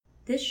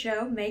This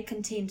show may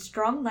contain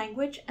strong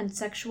language and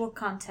sexual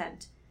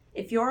content.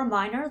 If you're a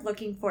minor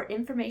looking for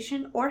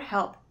information or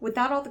help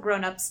without all the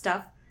grown-up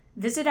stuff,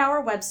 visit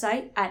our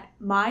website at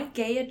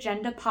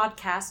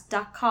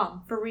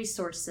mygayagendapodcast.com for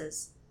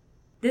resources.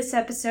 This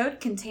episode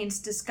contains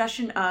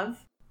discussion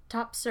of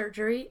top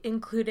surgery,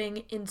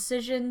 including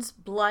incisions,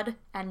 blood,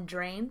 and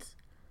drains,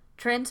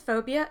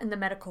 transphobia in the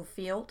medical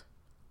field,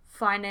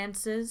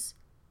 finances,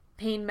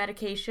 pain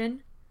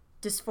medication,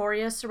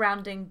 dysphoria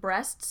surrounding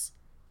breasts,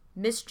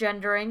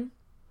 misgendering,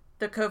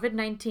 the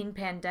COVID-19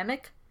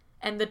 pandemic,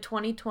 and the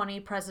 2020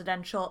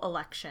 presidential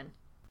election.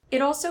 It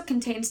also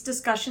contains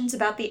discussions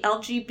about the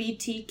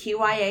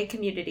LGBTQIA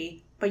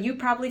community, but you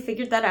probably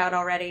figured that out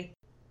already.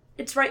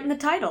 It's right in the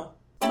title.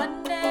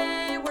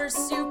 Monday, we're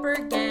super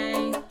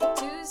gay.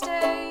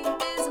 Tuesday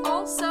is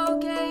also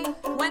gay.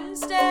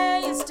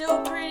 Wednesday is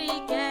still pretty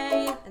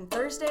gay. And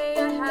Thursday,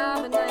 I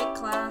have a night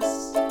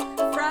class.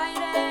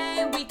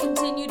 Friday, we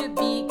continue to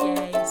be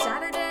gay.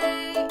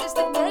 Saturday is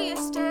the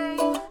gayest day.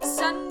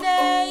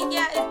 Sunday,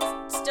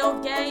 yeah, it's still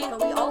gay,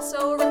 but we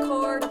also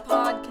record a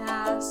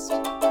podcast.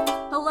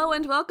 Hello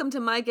and welcome to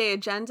My Gay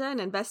Agenda,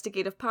 an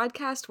investigative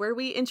podcast where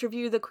we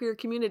interview the queer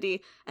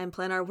community and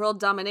plan our world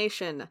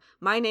domination.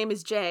 My name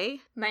is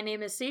Jay. My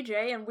name is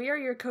CJ, and we are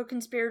your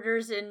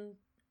co-conspirators in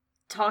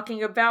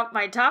talking about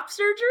my top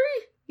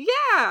surgery?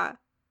 Yeah!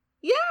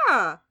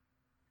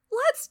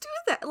 Let's do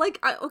that!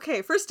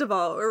 Okay, first of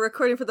all, we're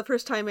recording for the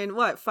first time in,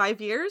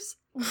 5 years?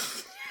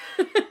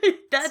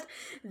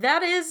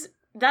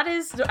 That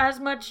is as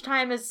much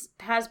time as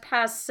has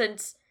passed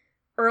since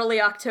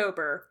early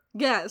October.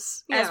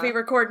 Yes. Yeah. As we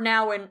record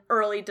now in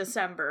early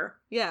December.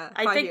 Yeah,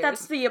 I think years.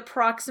 that's the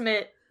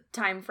approximate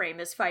time frame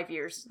is 5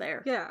 years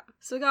there. Yeah.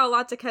 So we got a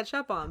lot to catch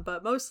up on,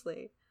 but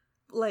mostly,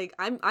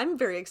 I'm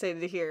very excited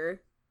to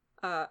hear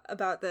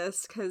about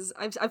this because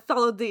I've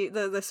followed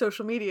the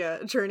social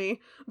media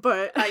journey,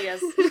 but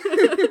yes.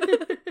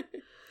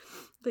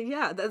 But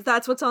yeah,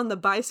 that's what's on the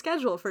buy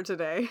schedule for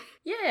today.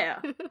 Yeah.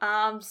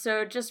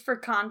 So just for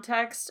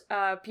context,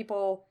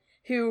 people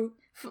who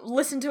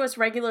listen to us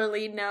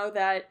regularly know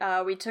that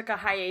we took a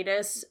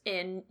hiatus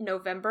in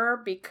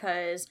November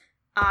because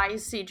I,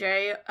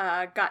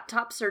 CJ, got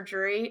top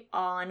surgery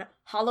on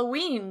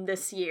Halloween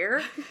this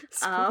year.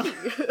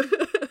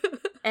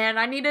 And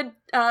I needed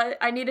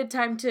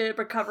time to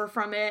recover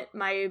from it.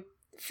 My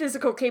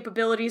physical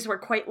capabilities were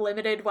quite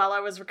limited while I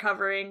was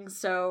recovering,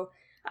 so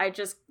I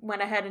just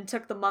went ahead and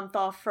took the month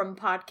off from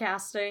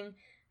podcasting,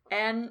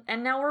 and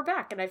now we're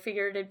back, and I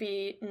figured it'd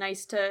be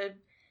nice to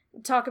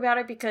talk about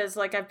it because,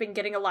 I've been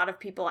getting a lot of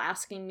people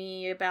asking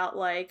me about,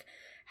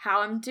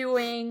 how I'm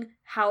doing,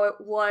 how it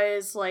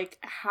was,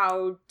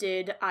 how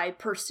did I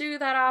pursue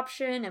that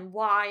option, and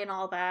why, and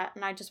all that,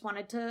 and I just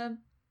wanted to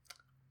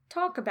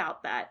talk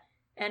about that.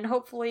 And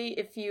hopefully,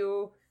 if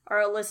you are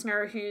a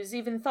listener who's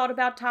even thought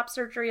about top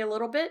surgery a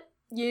little bit,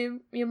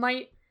 you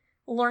might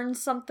learn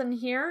something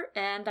here,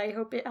 and I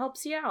hope it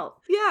helps you out.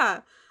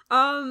 Yeah.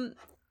 I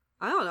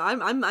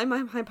don't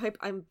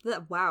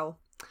know. Wow.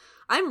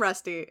 I'm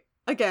rusty.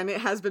 Again,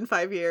 it has been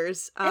 5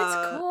 years. It's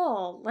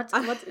cool. Let's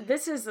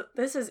this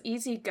is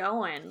easy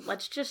going.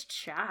 Let's just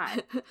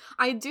chat.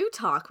 I do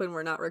talk when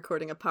we're not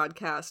recording a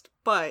podcast,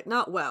 but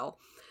not well.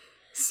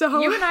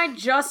 So you and I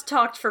just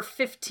talked for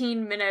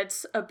 15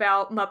 minutes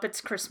about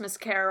Muppets Christmas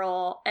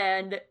Carol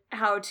and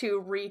how to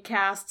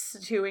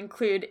recast to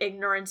include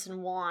ignorance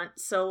and want.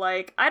 So,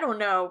 I don't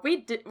know.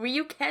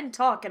 You can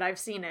talk, and I've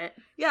seen it.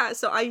 Yeah,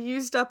 so I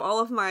used up all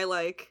of my,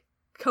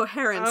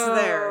 coherence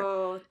there.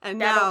 And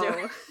now do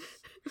it.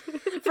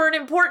 For an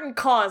important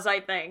cause, I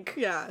think.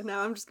 Yeah,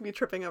 now I'm just gonna be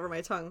tripping over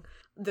my tongue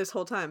this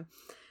whole time.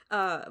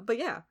 But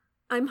yeah,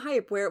 I'm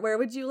hype. Where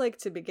would you like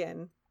to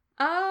begin?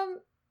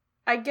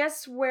 I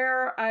guess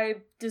where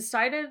I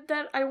decided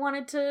that I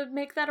wanted to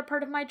make that a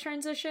part of my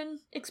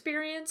transition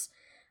experience.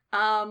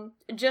 I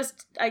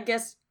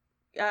guess,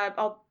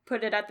 I'll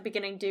put it at the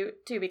beginning too,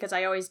 because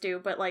I always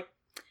do, but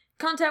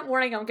content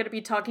warning, I'm going to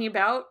be talking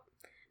about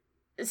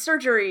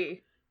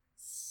surgery.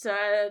 So,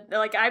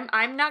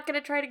 I'm not going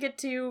to try to get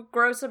too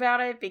gross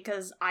about it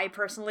because I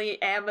personally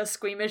am a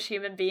squeamish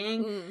human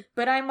being,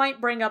 but I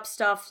might bring up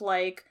stuff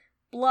like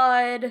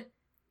blood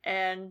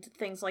and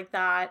things like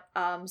that,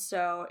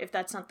 so if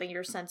that's something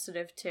you're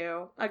sensitive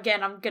to,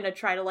 again, I'm gonna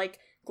try to,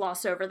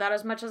 gloss over that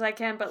as much as I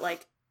can, but,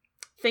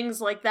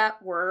 things like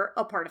that were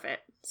a part of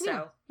it,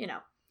 so,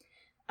 and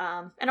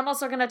I'm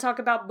also gonna talk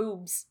about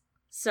boobs,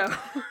 so,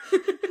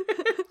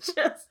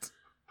 just...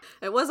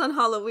 It was on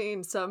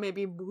Halloween, so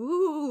maybe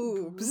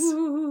boobs.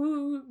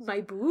 Ooh,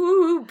 my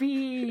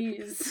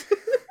boobies!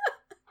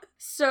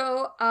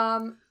 So,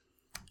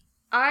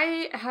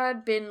 I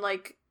had been,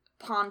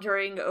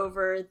 pondering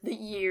over the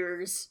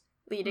years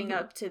leading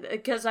up to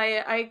because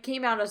I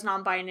came out as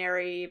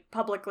non-binary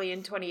publicly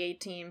in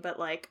 2018, but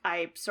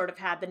I sort of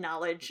had the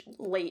knowledge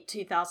late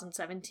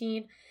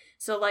 2017.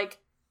 So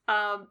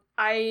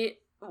I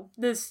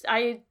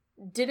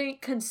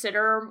didn't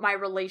consider my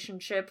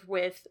relationship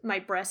with my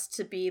breast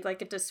to be a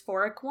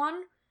dysphoric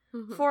one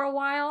for a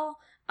while.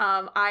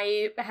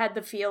 I had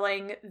the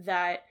feeling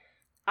that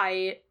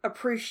I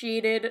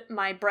appreciated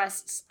my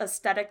breasts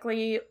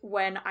aesthetically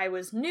when I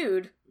was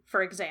nude,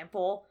 for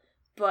example,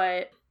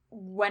 but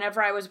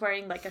whenever I was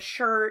wearing like a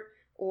shirt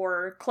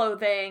or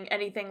clothing,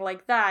 anything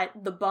like that,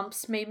 the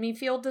bumps made me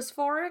feel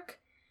dysphoric.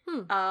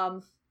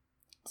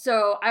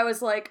 So I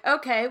was like,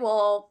 okay,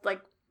 well,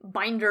 like,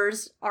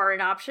 binders are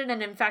an option,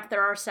 and in fact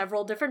there are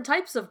several different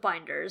types of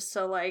binders.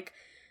 So like,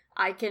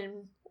 I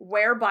can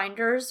wear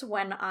binders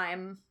when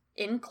I'm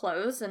in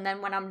clothes, and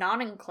then when I'm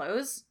not in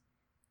clothes,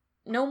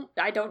 no,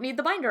 I don't need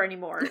the binder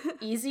anymore.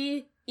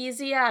 Easy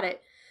at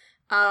it.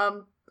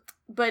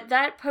 But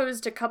that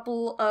posed a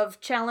couple of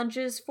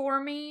challenges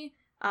for me.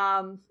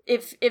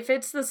 If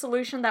it's the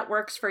solution that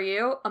works for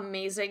you,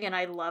 amazing, and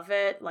I love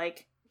it,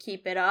 like,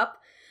 keep it up.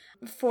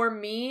 For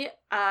me,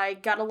 I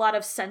got a lot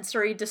of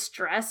sensory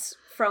distress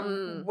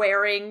from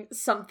wearing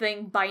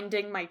something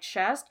binding my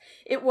chest.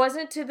 It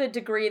wasn't to the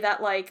degree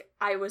that, like,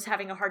 I was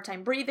having a hard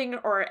time breathing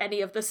or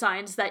any of the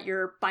signs that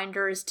your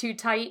binder is too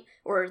tight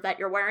or that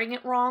you're wearing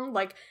it wrong.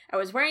 Like, I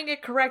was wearing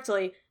it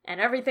correctly and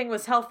everything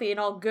was healthy and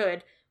all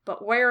good,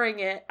 but wearing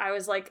it, I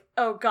was like,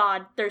 oh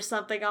god, there's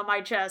something on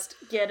my chest.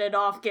 Get it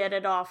off, get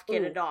it off,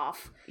 get it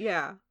off.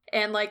 Yeah.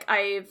 And, like,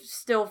 I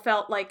still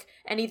felt like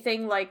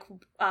anything like,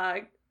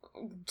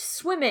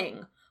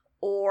 swimming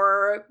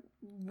or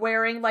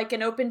wearing like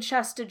an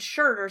open-chested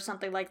shirt or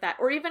something like that,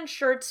 or even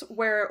shirts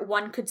where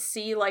one could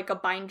see like a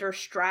binder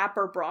strap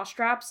or bra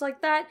straps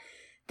like that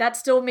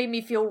still made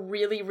me feel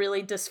really,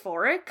 really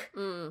dysphoric.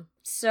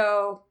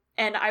 So,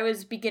 and I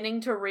was beginning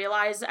to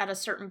realize at a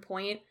certain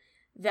point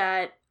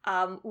that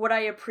what I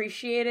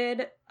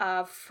appreciated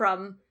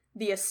from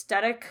the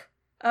aesthetic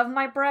of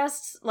my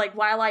breasts, like,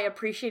 while I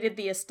appreciated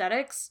the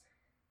aesthetics,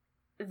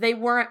 they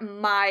weren't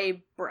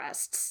my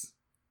breasts.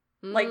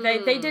 Like,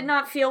 they did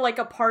not feel like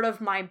a part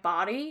of my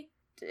body.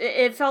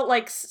 It felt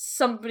like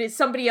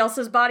somebody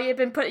else's body had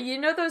been put... You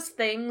know those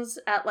things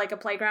at, like, a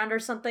playground or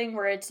something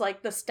where it's,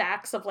 like, the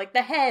stacks of, like,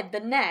 the head,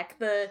 the neck,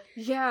 the...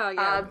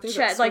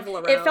 chest. Like,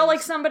 it felt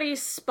like somebody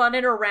spun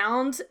it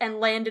around and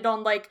landed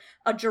on, like,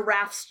 a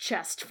giraffe's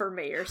chest for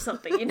me or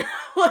something, you know?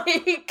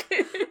 Like...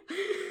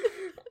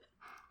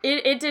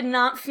 it did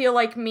not feel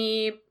like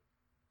me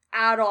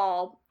at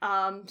all.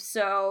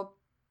 So...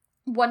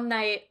 One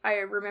night, I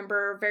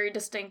remember very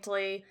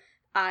distinctly,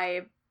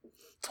 I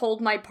told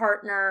my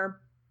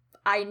partner,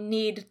 I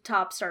need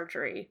top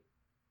surgery.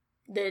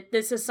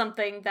 This is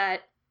something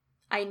that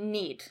I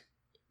need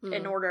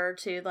in order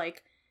to,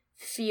 like,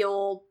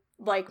 feel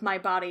like my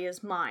body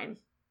is mine.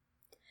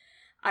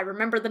 I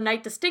remember the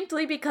night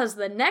distinctly because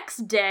the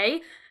next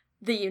day,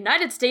 the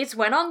United States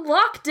went on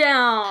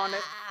lockdown!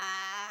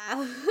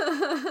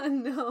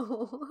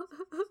 No.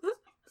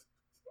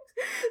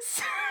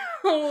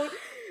 So...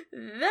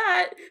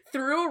 that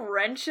threw a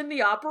wrench in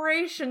the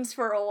operations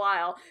for a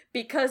while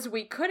because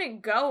we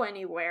couldn't go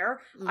anywhere.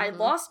 I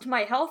lost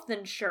my health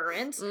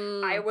insurance.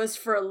 I was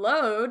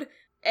furloughed,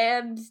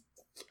 and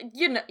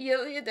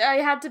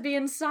I had to be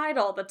inside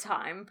all the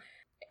time.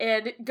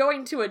 And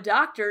going to a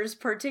doctor's,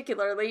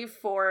 particularly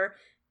for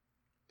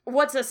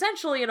what's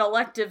essentially an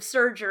elective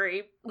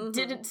surgery,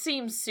 didn't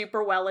seem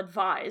super well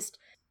advised.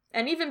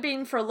 And even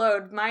being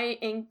furloughed, my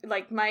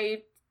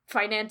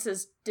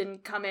finances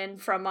didn't come in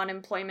from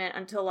unemployment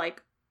until,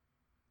 like,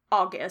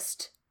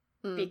 August,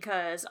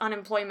 because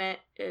unemployment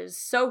is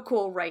so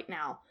cool right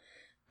now.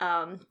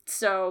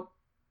 So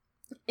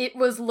it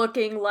was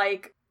looking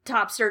like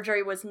top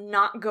surgery was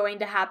not going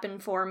to happen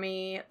for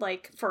me,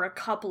 like, for a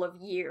couple of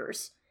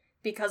years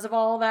because of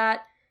all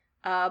that.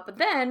 But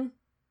then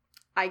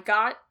I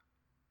got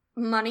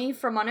money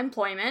from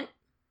unemployment.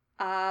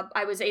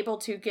 I was able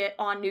to get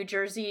on New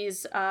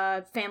Jersey's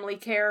family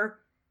care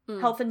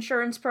health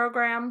insurance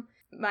program.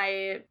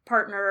 My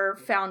partner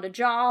found a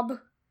job,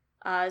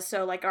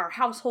 so, like, our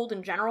household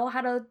in general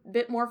had a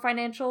bit more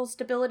financial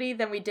stability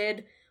than we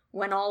did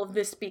when all of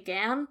this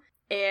began.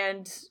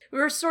 And we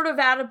were sort of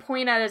at a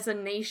point as a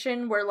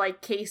nation where,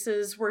 like,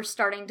 cases were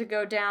starting to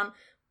go down.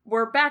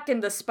 We're back in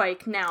the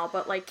spike now,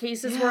 but, like,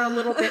 cases were a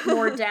little bit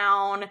more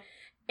down,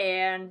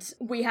 and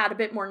we had a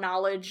bit more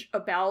knowledge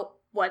about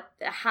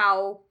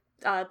how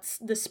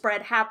the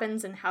spread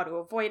happens and how to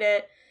avoid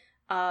it.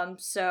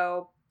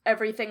 So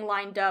everything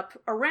lined up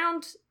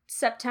around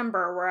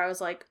September where I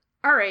was like,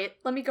 all right,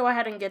 let me go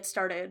ahead and get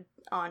started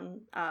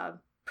on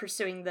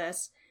pursuing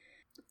this.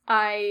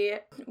 I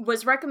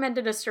was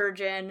recommended a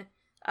surgeon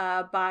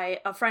by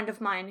a friend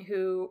of mine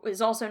who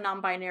is also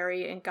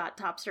non-binary and got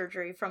top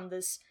surgery from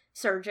this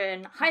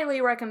surgeon. Highly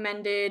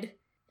recommended,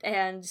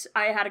 and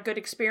I had a good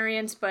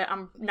experience, but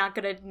I'm not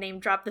going to name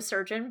drop the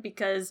surgeon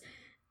because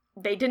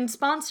they didn't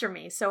sponsor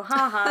me, so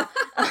haha.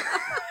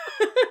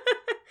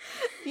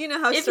 You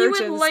know how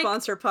surgeons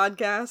sponsor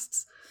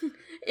podcasts.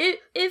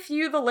 If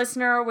you, the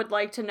listener, would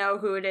like to know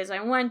who it is I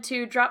went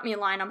to, drop me a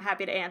line, I'm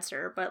happy to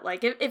answer. But,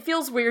 like, it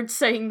feels weird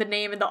saying the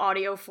name in the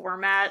audio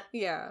format.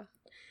 Yeah.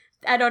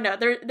 I don't know,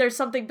 there's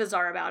something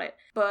bizarre about it.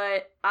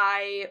 But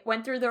I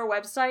went through their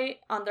website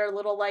on their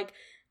little, like,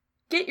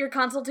 get your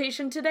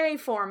consultation today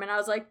form, and I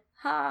was like,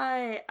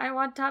 hi, I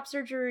want top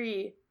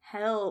surgery.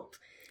 Help.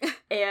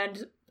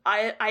 And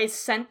I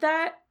sent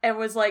that and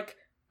was like,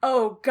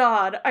 oh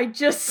god, I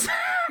just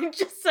I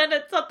just sent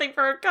it something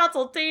for a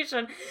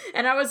consultation,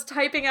 and I was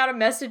typing out a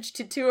message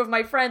to two of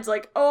my friends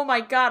like, oh my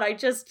god, I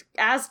just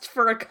asked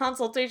for a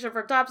consultation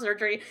for top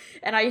surgery,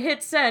 and I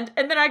hit send,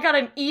 and then I got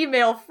an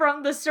email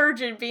from the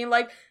surgeon being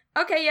like,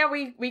 okay, yeah,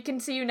 we can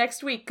see you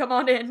next week, come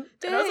on in.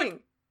 Dang. And I was like,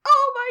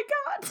 oh my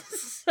god.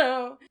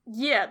 So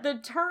yeah, the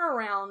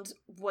turnaround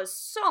was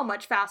so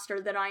much faster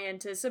than I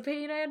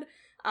anticipated.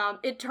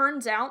 It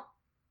turns out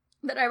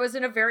that I was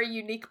in a very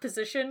unique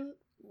position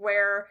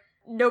where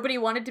nobody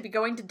wanted to be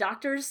going to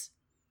doctors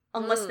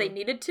unless they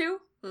needed to.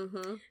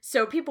 Mm-hmm.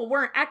 So people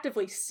weren't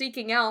actively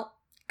seeking out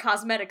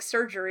cosmetic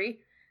surgery.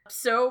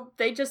 So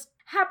they just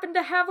happened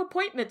to have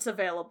appointments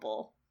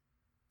available.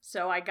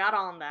 So I got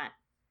on that.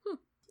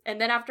 And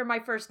then after my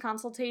first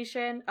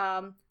consultation,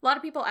 a lot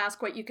of people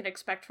ask what you can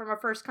expect from a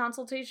first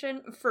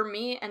consultation. For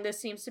me, and this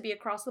seems to be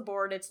across the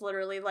board, it's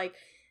literally like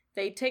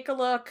they take a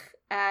look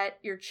at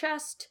your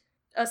chest,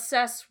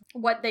 assess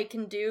what they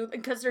can do,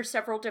 because there's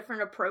several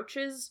different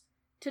approaches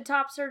to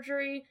top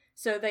surgery,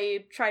 so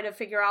they try to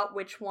figure out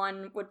which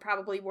one would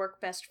probably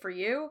work best for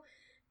you.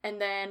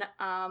 And then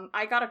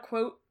I got a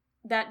quote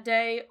that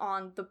day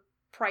on the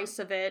price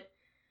of it,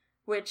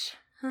 which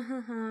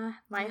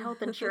my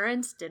health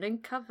insurance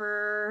didn't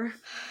cover,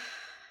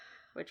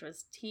 which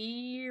was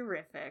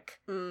terrific.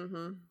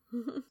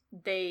 Mm-hmm.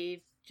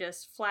 They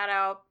just flat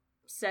out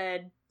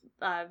said,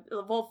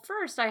 well,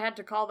 first I had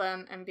to call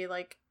them and be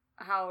like,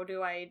 how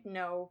do I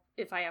know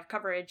if I have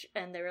coverage?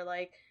 And they were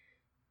like,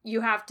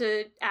 you have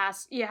to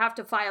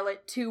file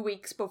it 2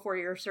 weeks before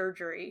your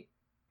surgery.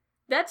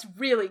 That's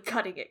really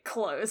cutting it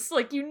close.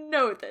 Like, you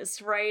know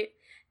this, right?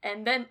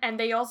 And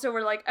they also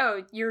were like,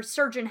 oh, your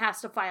surgeon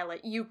has to file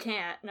it. You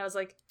can't. And I was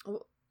like,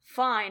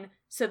 fine.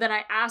 So then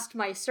I asked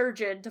my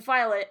surgeon to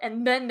file it,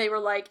 and then they were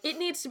like, it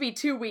needs to be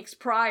 2 weeks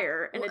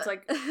prior. And it's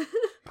like,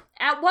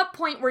 at what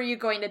point were you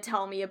going to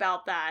tell me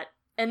about that?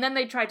 And then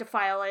they tried to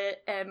file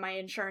it, and my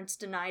insurance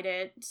denied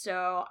it.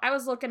 So I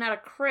was looking at a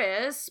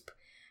crisp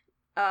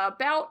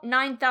about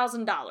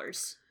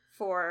 $9,000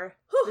 for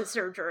the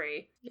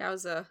surgery.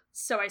 Yowza.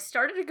 So I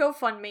started a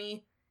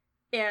GoFundMe,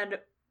 and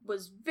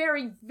was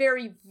very,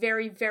 very,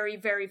 very, very,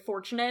 very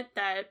fortunate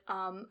that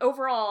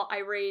overall I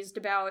raised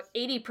about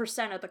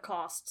 80% of the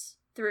costs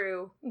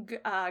through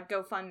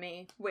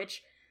GoFundMe,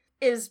 which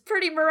is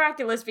pretty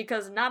miraculous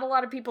because not a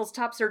lot of people's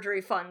top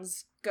surgery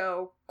funds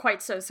go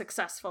quite so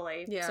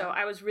successfully. Yeah. So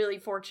I was really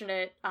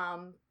fortunate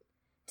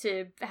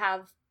to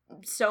have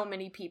so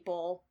many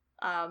people,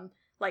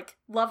 like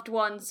loved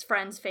ones,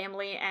 friends,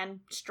 family,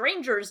 and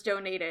strangers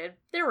donated.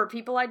 There were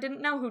people I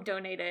didn't know who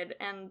donated,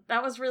 and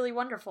that was really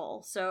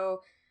wonderful. So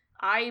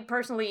I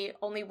personally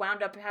only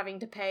wound up having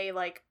to pay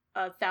like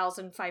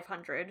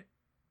 $1,500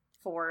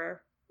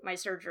 for my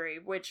surgery,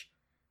 which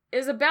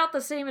is about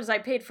the same as I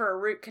paid for a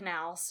root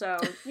canal, so,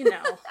 you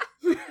know.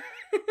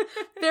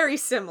 Very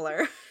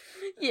similar.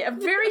 Yeah,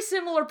 very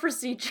similar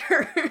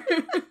procedure.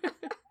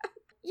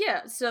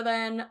 Yeah, so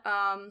then,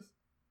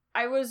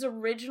 I was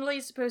originally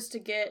supposed to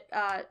get,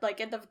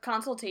 like, at the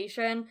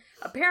consultation,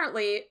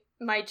 apparently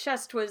my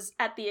chest was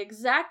at the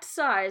exact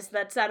size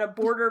that's at a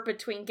border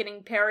between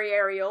getting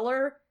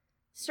periareolar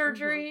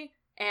surgery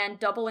and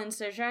double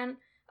incision.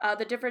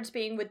 The difference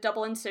being with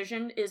double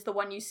incision is the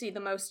one you see the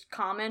most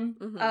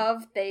common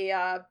of. They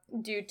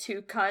do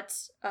 2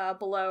 cuts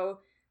below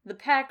the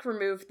pec,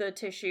 remove the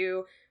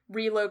tissue,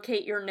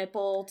 relocate your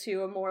nipple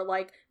to a more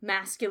like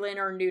masculine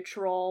or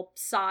neutral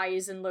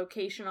size and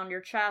location on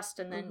your chest,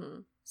 and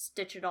then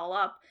stitch it all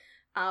up.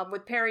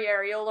 With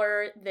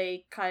periareolar,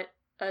 they cut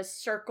a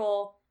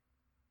circle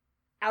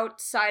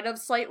outside of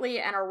slightly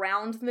and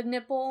around the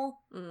nipple,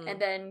 and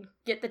then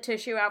get the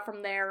tissue out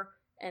from there,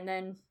 and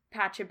then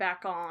patch it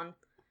back on.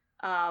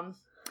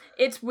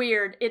 It's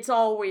weird. It's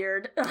all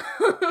weird.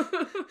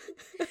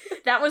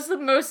 That was the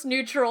most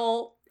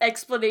neutral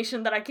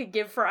explanation that I could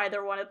give for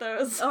either one of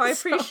those. Oh, I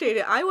appreciate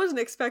it. I wasn't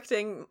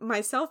expecting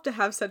myself to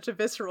have such a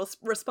visceral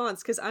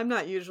response, because I'm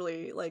not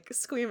usually, like,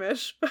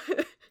 squeamish.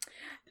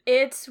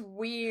 It's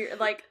weird.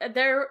 Like,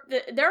 there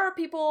are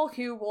people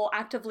who will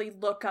actively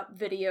look up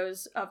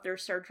videos of their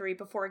surgery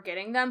before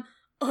getting them.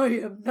 I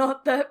am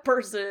not that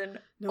person.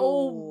 No.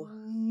 Oh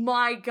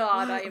my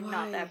god, Why? I am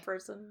not that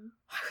person.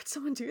 Why would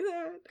someone do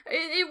that?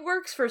 It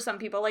works for some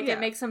people. Like, Yeah.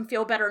 it makes them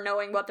feel better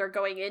knowing what they're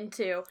going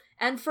into.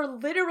 And for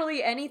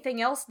literally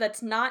anything else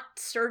that's not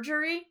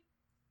surgery,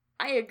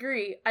 I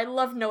agree. I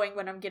love knowing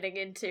what I'm getting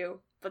into.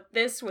 But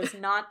this was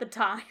not the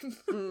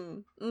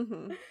time.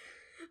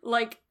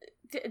 Like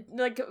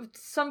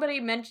somebody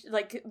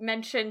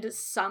mentioned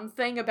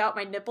something about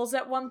my nipples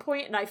at one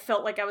point, and I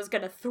felt like I was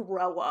gonna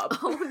throw up.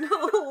 Oh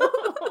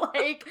no.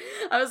 Like,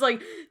 I was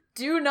like,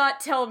 do not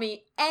tell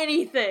me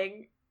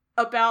anything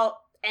about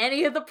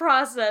any of the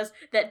process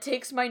that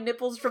takes my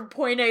nipples from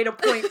point A to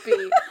point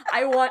B.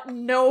 I want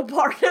no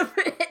part of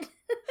it.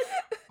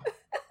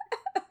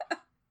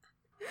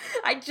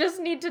 I just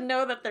need to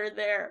know that they're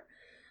there.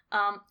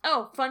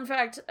 Fun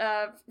fact,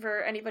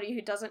 for anybody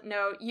who doesn't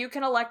know, you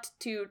can elect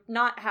to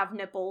not have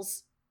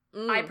nipples.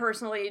 I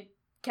personally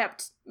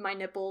kept my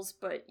nipples,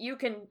 but you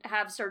can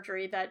have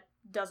surgery that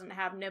doesn't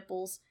have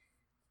nipples.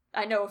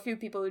 I know a few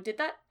people who did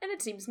that, and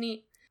it seems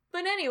neat.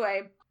 But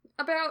anyway,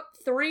 about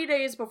 3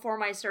 days before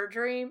my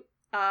surgery,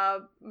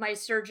 my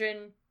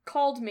surgeon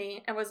called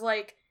me and was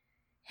like,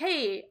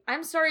 hey,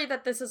 I'm sorry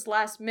that this is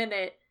last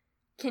minute.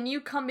 Can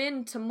you come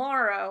in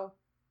tomorrow?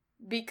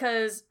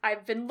 Because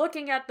I've been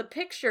looking at the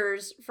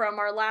pictures from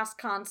our last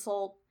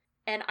consult,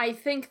 and I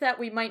think that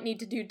we might need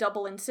to do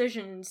double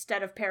incision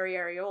instead of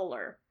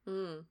periareolar.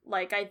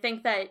 Like, I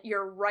think that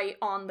you're right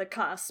on the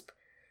cusp.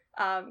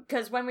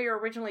 Because when we were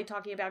originally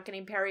talking about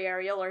getting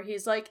periareolar,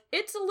 he's like,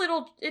 it's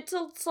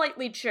a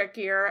slightly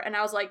trickier, and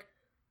I was like,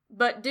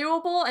 but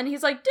doable? And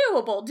he's like,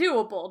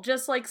 doable,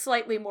 just like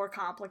slightly more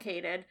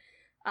complicated.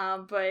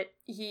 But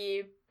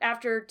he,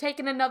 after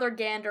taking another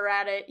gander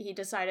at it, he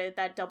decided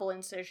that double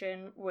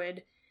incision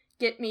would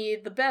get me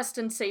the best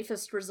and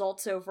safest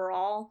results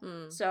overall.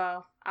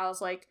 So I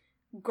was like,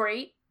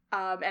 great,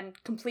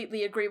 and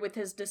completely agree with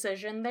his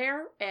decision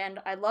there, and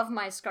I love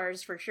my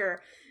scars for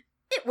sure.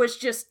 It was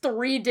just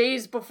 3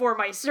 days before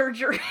my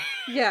surgery.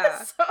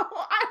 Yeah. So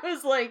I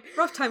was like,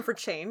 rough time for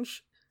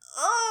change.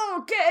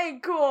 Okay,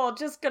 cool.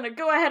 Just gonna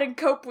go ahead and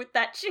cope with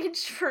that change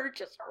for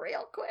just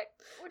real quick,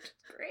 which is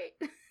great.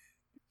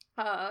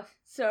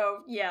 So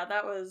yeah,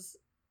 that was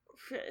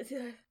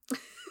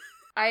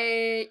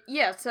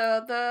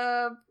so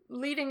the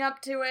leading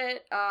up to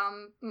it,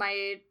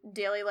 my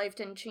daily life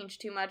didn't change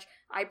too much.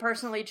 I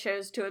personally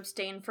chose to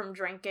abstain from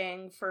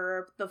drinking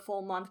for the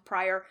full month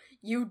prior.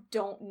 You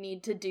don't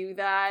need to do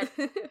that.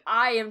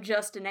 I am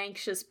just an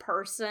anxious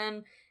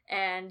person,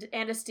 and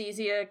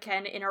anesthesia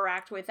can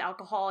interact with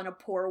alcohol in a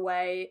poor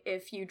way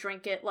if you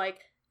drink it, like,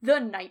 the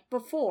night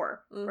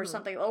before, or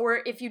something,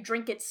 or if you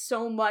drink it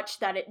so much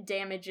that it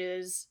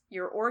damages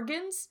your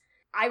organs.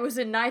 I was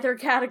in neither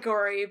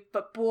category,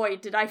 but boy,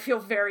 did I feel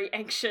very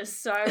anxious,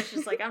 so I was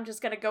just like, I'm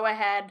just gonna go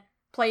ahead,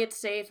 play it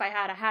safe. I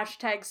had a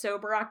hashtag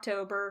sober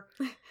October,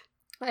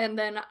 and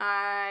then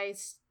I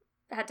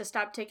had to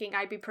stop taking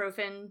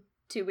ibuprofen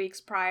 2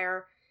 weeks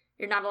prior.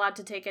 You're not allowed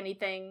to take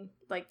anything,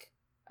 like,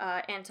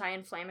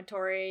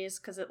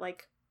 anti-inflammatories, because it,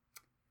 like,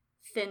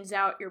 thins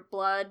out your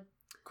blood, ?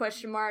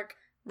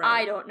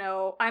 Right. I don't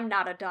know. I'm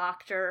not a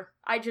doctor.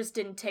 I just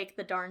didn't take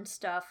the darn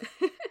stuff.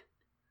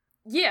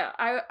 Yeah,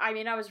 I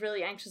mean, I was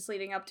really anxious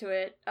leading up to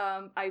it.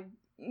 I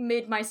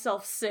made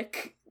myself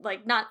sick,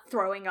 like, not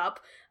throwing up,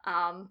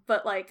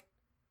 but, like,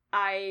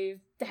 I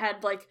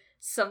had, like,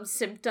 some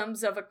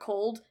symptoms of a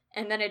cold,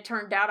 and then it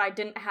turned out I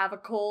didn't have a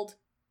cold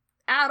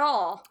at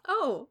all.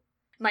 Oh.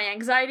 My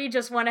anxiety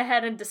just went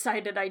ahead and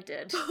decided I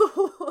did.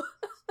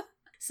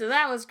 So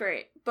that was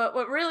great. But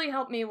what really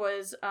helped me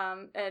was,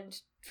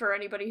 and for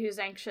anybody who's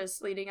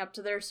anxious leading up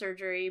to their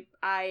surgery,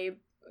 I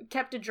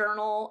kept a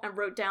journal and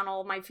wrote down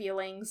all my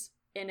feelings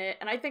in it.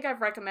 And I think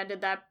I've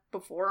recommended that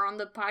before on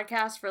the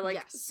podcast for,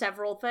 like,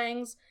 several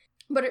things.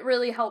 But it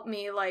really helped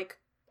me, like,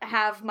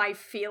 have my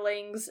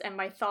feelings and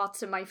my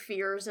thoughts and my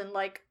fears in,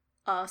 like,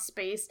 a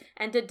space,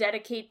 and to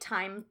dedicate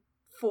time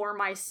for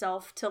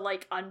myself to,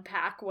 like,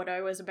 unpack what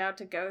I was about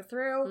to go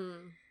through.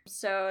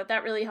 So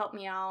that really helped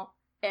me out.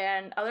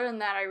 And other than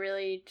that, I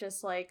really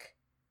just, like,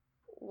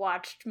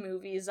 watched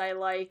movies I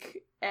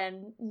like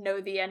and know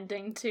the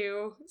ending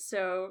to,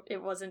 so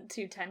it wasn't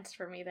too tense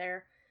for me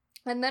there.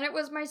 And then it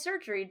was my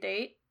surgery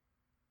date.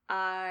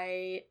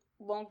 I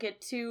won't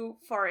get too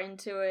far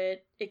into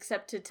it,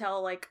 except to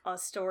tell, like, a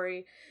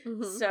story.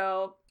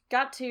 So,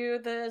 got to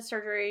the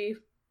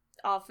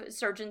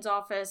surgeon's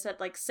office at,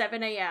 like,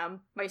 7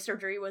 a.m. My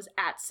surgery was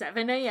at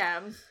 7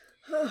 a.m.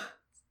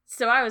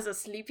 So I was a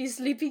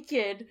sleepy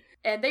kid.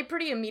 And they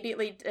pretty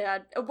immediately,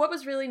 what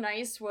was really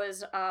nice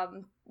was,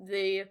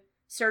 the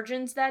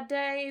surgeons that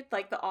day,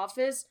 like, the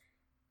office,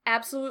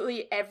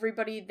 absolutely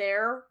everybody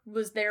there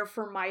was there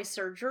for my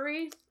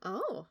surgery.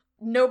 Oh.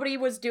 Nobody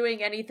was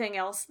doing anything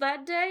else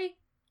that day,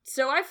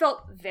 so I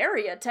felt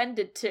very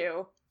attended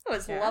to. It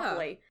was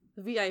lovely.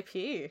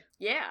 VIP.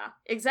 Yeah,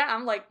 exactly.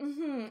 I'm like,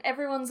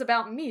 everyone's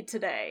about me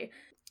today.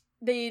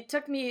 They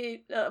took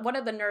me, one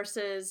of the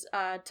nurses,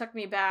 took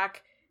me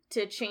back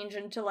to change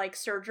into, like,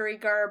 surgery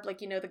garb,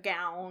 like, you know, the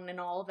gown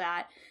and all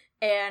that.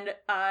 And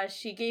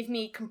she gave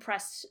me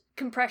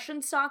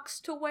compression socks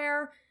to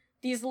wear.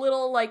 These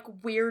little, like,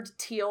 weird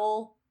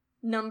teal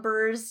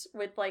numbers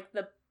with, like,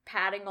 the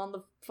padding on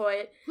the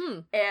foot.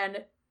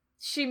 And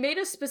she made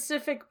a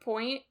specific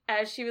point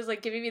as she was,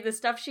 like, giving me the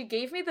stuff. She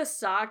gave me the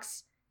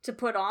socks to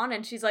put on,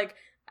 and she's like,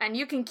 and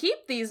you can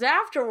keep these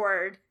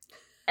afterward.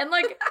 And,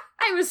 like,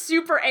 I was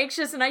super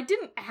anxious, and I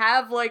didn't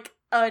have, like,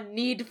 a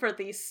need for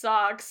these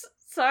socks.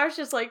 So I was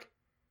just like,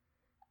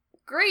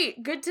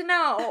 great, good to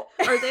know.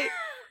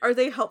 Are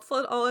they helpful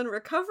at all in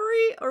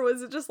recovery, or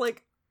was it just,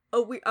 like,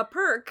 a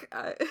perk?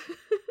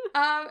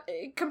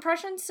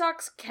 Compression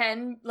socks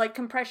and,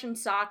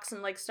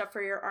 like, stuff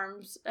for your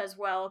arms as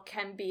well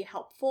can be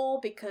helpful,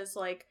 because,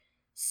 like,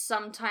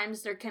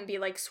 sometimes there can be,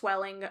 like,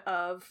 swelling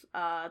of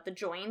the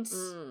joints,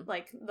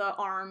 like the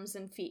arms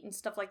and feet and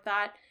stuff like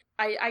that.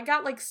 I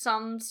got, like,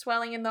 some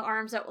swelling in the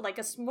arms, at, like,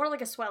 more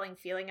like a swelling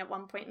feeling at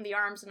one point in the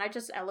arms, and I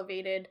just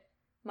elevated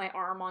my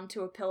arm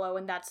onto a pillow,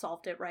 and that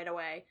solved it right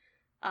away.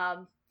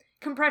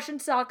 Compression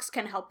socks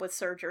can help with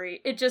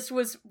surgery. It just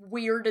was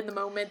weird in the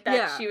moment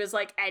that she was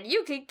like, and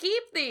you can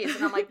keep these.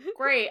 And I'm like,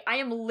 great. I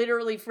am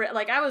literally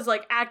I was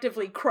like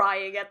actively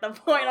crying at the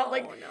point. I'm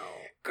like, no.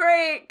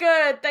 Great,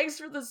 good. Thanks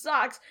for the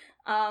socks.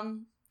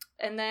 And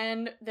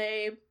then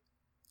they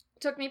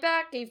took me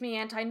back, gave me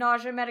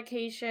anti-nausea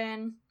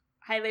medication.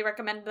 Highly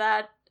recommend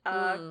that.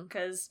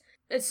 Because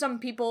some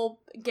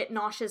people get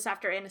nauseous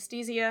after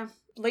anesthesia.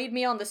 Laid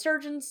me on the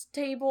surgeon's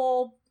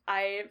table.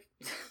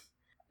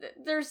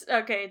 There's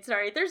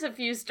a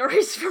few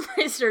stories from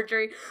my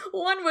surgery.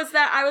 One was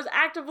that I was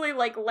actively,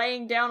 like,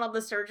 laying down on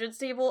the surgeon's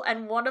table,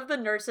 and one of the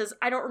nurses,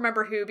 I don't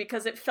remember who,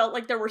 because it felt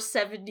like there were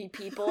 70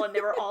 people, and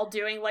they were all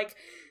doing, like,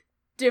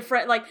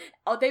 different, like,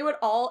 they would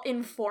all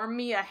inform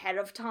me ahead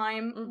of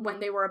time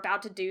when they were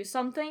about to do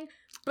something,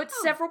 but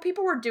several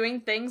people were doing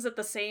things at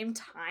the same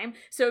time,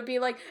 so it'd be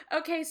like,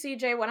 okay,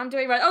 CJ, what I'm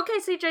doing right, okay,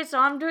 CJ, so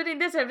I'm doing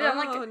this, and I'm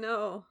like, oh,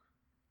 no.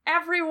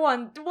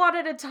 Everyone, one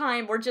at a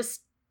time, were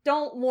just,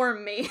 don't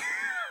warn me.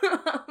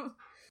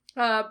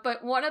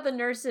 But one of the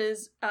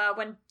nurses,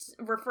 when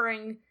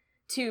referring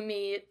to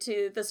me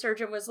to the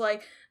surgeon, was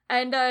like,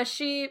 and they,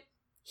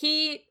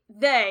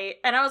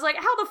 and I was like,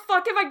 how the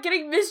fuck am I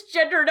getting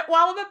misgendered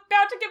while I'm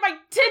about to get my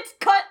tits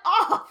cut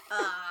off?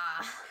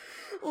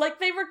 Like,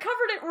 they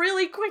recovered it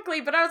really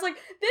quickly, but I was like,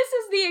 this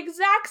is the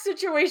exact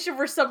situation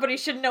where somebody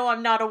should know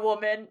I'm not a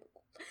woman.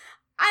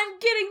 I'm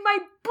getting my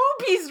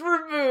boobies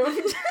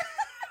removed.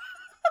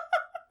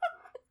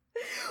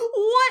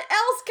 What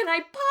else can I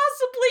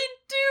possibly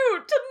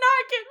do to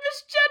not get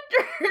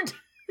misgendered?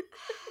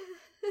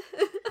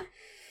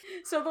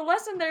 So the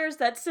lesson there is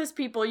that cis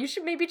people, you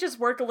should maybe just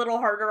work a little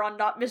harder on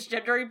not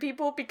misgendering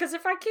people, because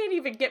if I can't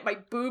even get my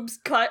boobs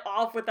cut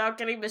off without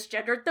getting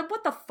misgendered, then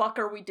what the fuck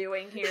are we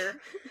doing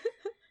here?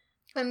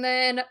 And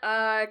then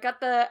got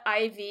the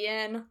IV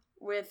in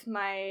with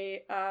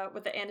my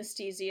with the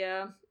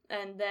anesthesia,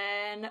 and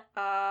then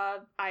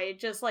I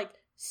just like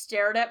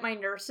stared at my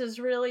nurses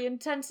really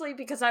intensely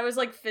because I was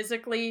like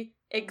physically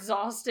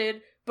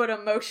exhausted but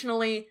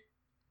emotionally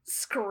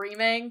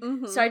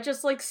screaming. So I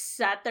just like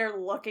sat there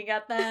looking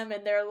at them,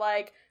 and they're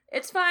like,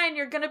 it's fine,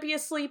 you're gonna be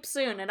asleep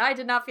soon. And I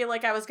did not feel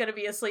like I was gonna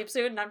be asleep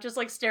soon, and I'm just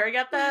like staring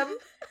at them,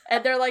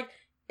 and they're like,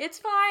 it's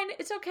fine,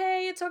 it's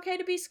okay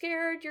to be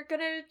scared, you're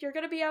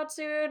gonna be out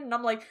soon. And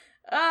I'm like,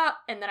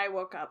 and then I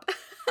woke up.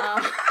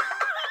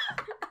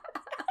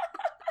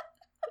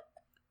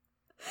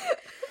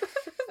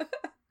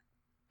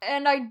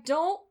 And I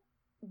don't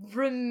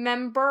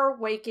remember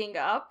waking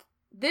up.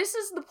 This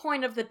is the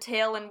point of the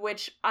tale in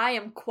which I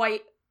am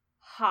quite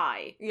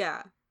high.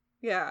 Yeah.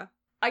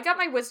 I got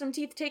my wisdom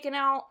teeth taken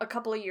out a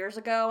couple of years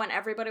ago, and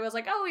everybody was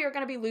like, oh, you're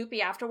gonna be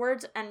loopy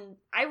afterwards, and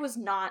I was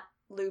not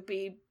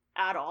loopy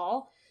at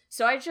all.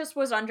 So I just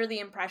was under the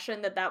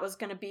impression that that was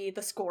gonna be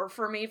the score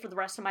for me for the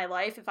rest of my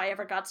life. If I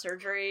ever got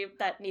surgery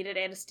that needed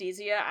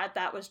anesthesia,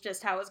 that was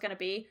just how it was gonna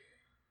be.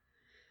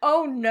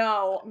 Oh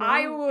no.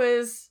 I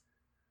was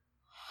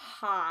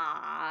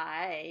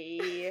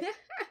high.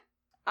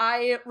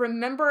 I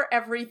remember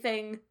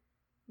everything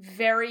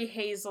very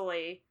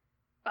hazily.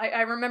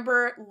 I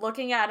remember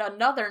looking at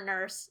another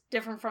nurse,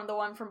 different from the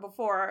one from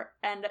before,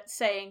 and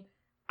saying,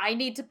 I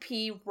need to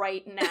pee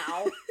right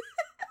now.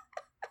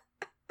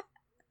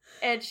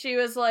 And she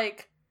was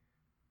like,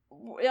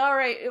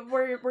 alright,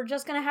 we're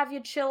just gonna have you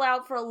chill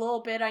out for a little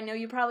bit. I know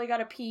you probably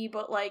gotta pee,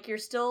 but like, you're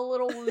still a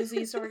little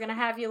woozy, so we're gonna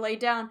have you lay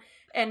down.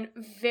 And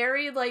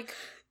very like,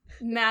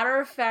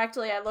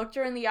 matter-of-factly, I looked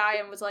her in the eye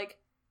and was like,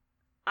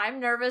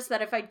 I'm nervous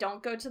that if I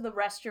don't go to the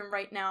restroom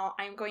right now,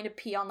 I'm going to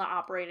pee on the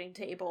operating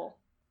table.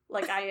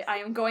 Like, I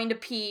am going to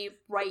pee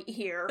right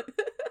here.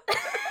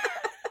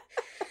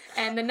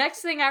 And the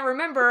next thing I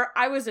remember,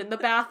 I was in the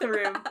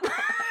bathroom.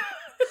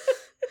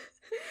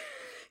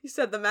 You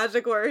said the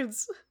magic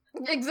words.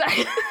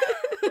 Exactly.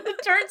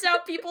 Turns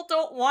out people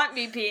don't want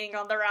me peeing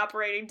on their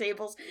operating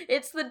tables.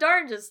 It's the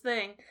darndest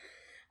thing.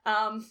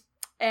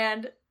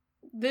 And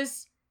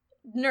this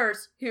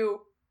nurse,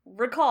 who,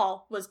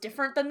 recall, was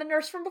different than the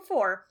nurse from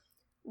before,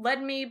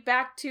 led me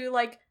back to,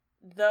 like,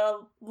 the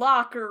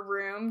locker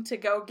room to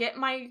go get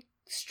my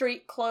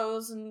street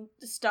clothes and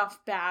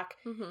stuff back.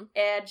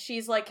 And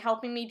she's, like,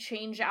 helping me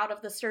change out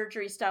of the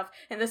surgery stuff.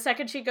 And the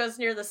second she goes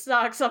near the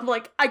socks, I'm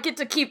like, I get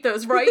to keep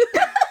those, right?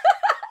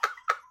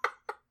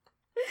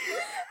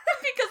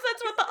 Because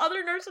that's what the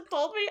other nurse had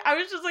told me. I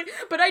was just like,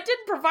 but I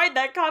didn't provide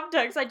that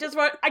context. I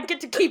get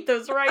to keep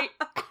those, right?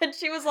 And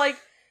she was like,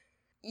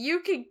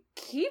 you can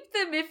keep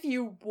them if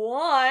you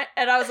want.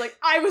 And I was like,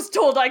 I was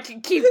told I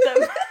can keep them.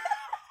 And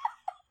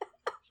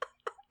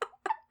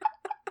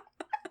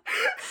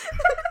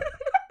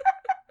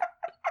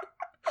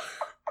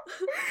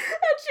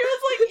she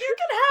was like, you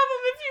can have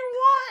them if you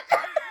want.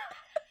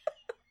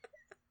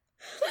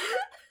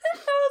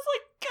 And I was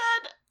like,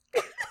 good.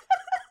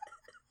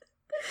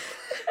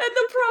 And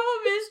the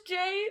problem is,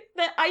 Jay,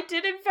 that I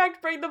did in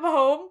fact bring them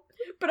home,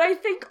 but I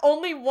think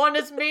only one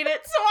has made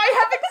it, so I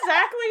have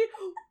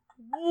exactly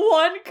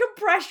one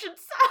compression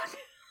sock.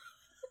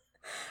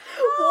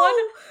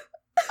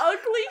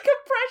 ugly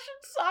compression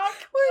sock.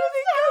 Where did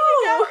it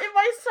hanging go? out in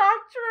my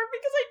sock drawer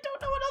because I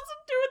don't know what else to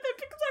do with it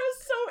because I was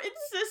so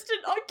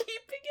insistent on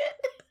keeping it.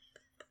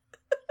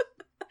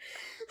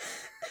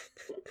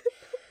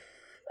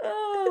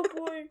 Oh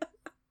boy.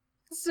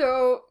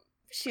 So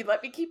she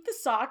let me keep the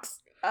socks.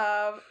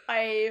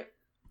 I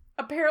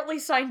apparently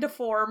signed a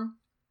form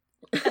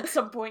at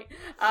some point.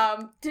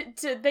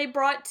 They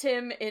brought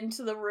Tim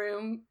into the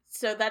room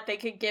so that they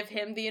could give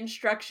him the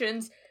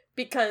instructions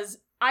because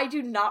I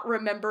do not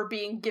remember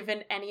being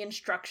given any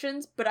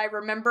instructions, but I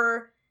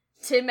remember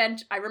Tim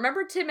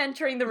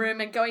entering the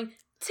room and going,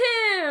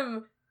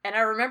 "Tim!" And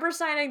I remember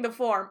signing the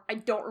form. I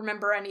don't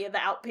remember any of the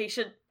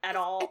outpatient at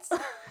all.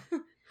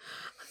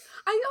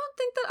 I don't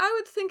think that I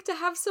would think to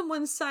have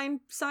someone sign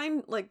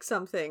like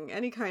something,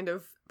 any kind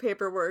of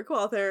paperwork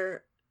while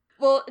they're...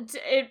 Well,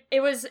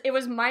 it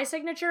was my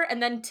signature,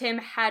 and then Tim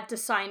had to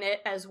sign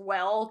it as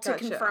well to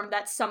Gotcha. confirm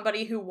that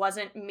somebody who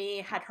wasn't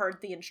me had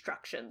heard the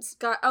instructions.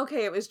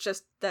 Okay, it was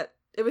just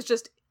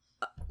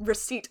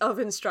receipt of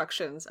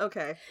instructions.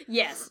 Okay.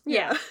 Yes,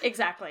 yeah,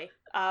 exactly.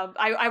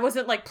 I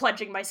wasn't, like,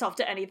 pledging myself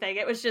to anything.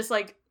 It was just,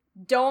 like,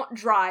 don't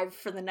drive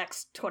for the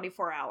next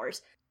 24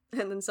 hours.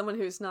 And then someone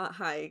who's not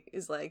high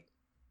is like,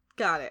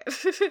 got it.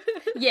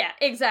 Yeah,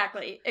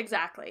 exactly.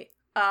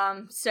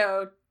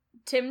 So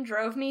Tim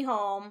drove me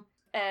home,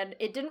 and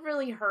it didn't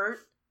really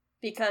hurt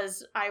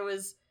because I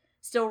was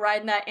still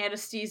riding that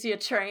anesthesia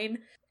train.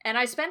 And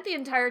I spent the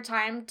entire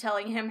time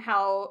telling him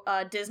how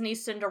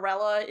Disney's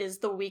Cinderella is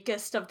the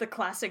weakest of the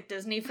classic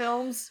Disney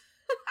films.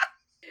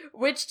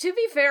 Which, to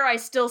be fair, I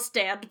still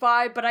stand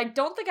by, but I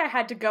don't think I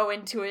had to go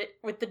into it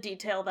with the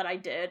detail that I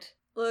did.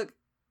 Look,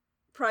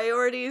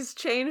 priorities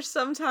change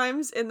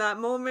sometimes in that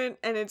moment,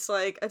 and it's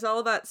like, it's all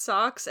about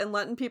socks and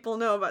letting people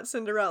know about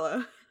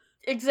Cinderella.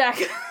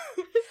 Exactly.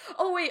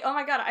 Oh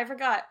my god, I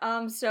forgot.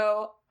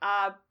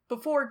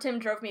 Before Tim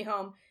drove me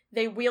home,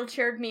 they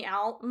wheelchaired me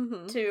out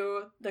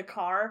to the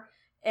car,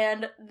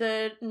 and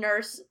the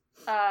nurse,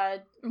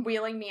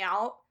 wheeling me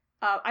out,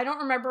 I don't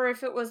remember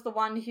if it was the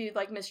one who,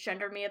 like,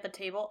 misgendered me at the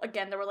table.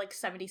 Again, there were, like,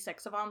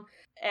 76 of them,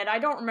 and I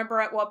don't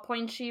remember at what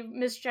point she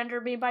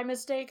misgendered me by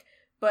mistake,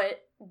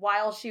 but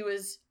while she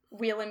was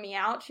wheeling me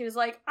out, she was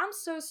like, "I'm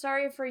so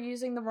sorry for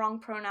using the wrong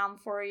pronoun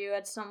for you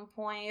at some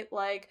point,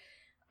 like,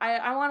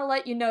 I want to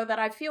let you know that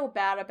I feel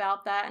bad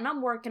about that, and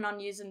I'm working on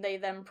using they,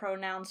 them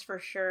pronouns for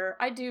sure.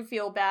 I do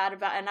feel bad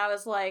about," and I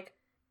was like,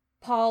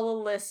 "Paula,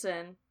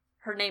 listen."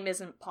 Her name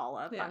isn't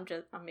Paula. Yeah.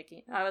 I'm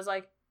making, I was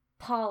like,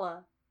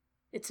 "Paula,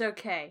 it's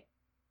okay.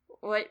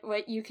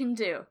 What you can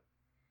do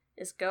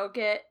is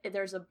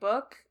there's a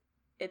book,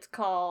 it's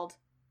called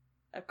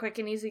A Quick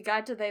and Easy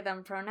Guide to They,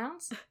 Them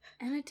Pronouns,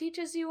 and it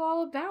teaches you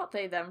all about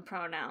they, them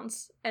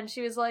pronouns." And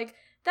she was like,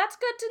 "That's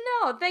good to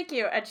know, thank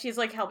you." And she's,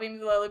 like, helping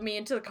me load me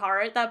into the car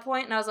at that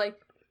point, and I was like,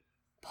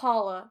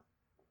 "Paula,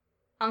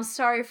 I'm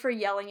sorry for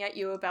yelling at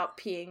you about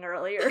peeing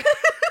earlier."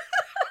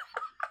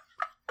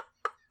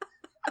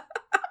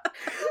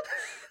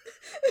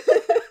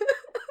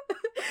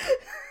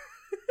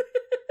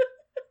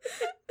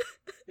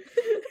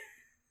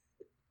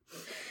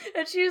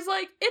 And she was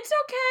like, "It's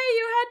okay,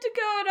 you had to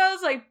go." And I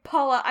was like,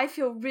 "Paula, I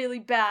feel really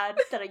bad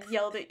that I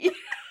yelled at you."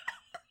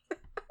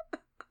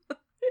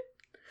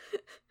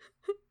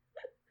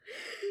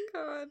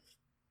 God.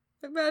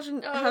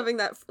 Imagine having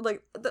that,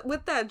 like,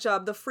 with that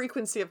job, the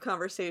frequency of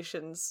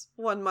conversations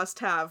one must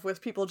have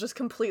with people just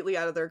completely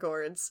out of their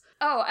gourds.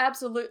 Oh,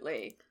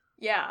 absolutely.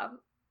 Yeah.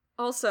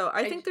 Also,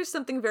 I think there's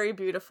something very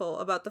beautiful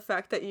about the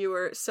fact that you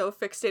were so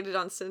fixated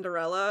on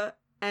Cinderella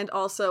and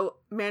also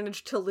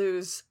managed to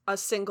lose a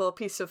single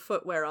piece of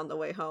footwear on the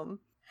way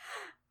home.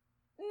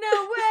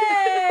 No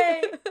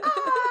way!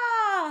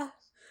 Ah!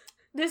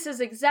 This is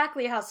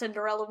exactly how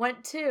Cinderella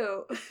went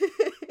too.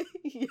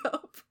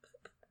 Yup.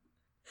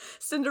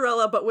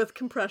 Cinderella, but with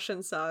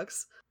compression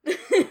socks.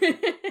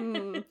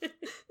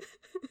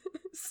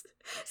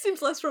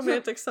 Seems less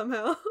romantic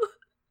somehow.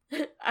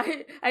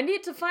 I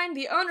need to find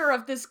the owner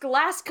of this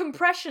glass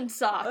compression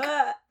sock.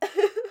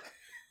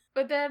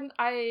 But then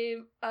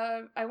I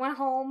went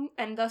home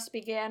and thus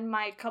began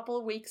my couple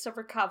of weeks of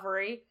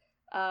recovery.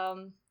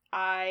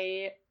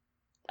 I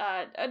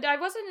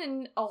wasn't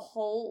in a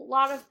whole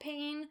lot of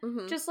pain,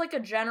 just like a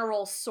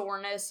general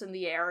soreness in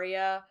the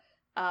area.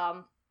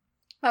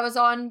 I was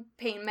on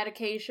pain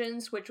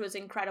medications, which was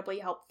incredibly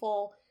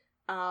helpful.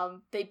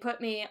 They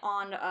put me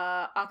on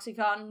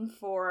Oxycontin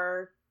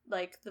for,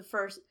 like, the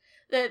first...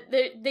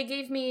 They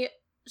gave me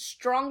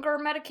stronger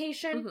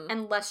medication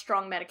and less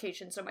strong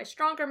medication. So my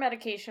stronger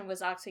medication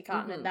was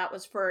Oxycontin, and that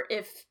was for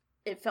if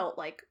it felt,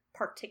 like,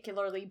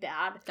 particularly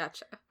bad.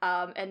 Gotcha.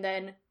 And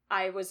then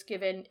I was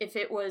given, if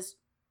it was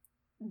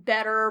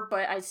better,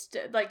 but I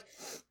like,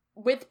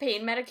 with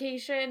pain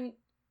medication...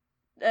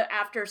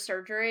 after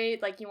surgery,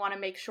 like, you want to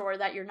make sure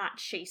that you're not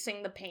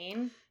chasing the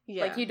pain.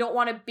 Yeah. Like, you don't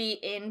want to be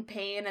in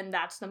pain and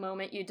that's the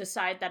moment you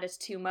decide that it's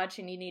too much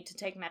and you need to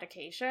take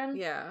medication.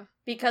 Yeah.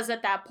 Because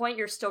at that point,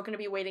 you're still going to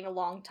be waiting a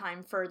long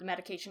time for the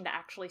medication to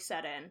actually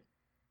set in.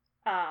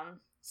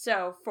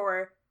 So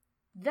for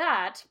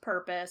that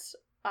purpose,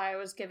 I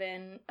was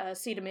given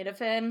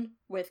acetaminophen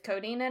with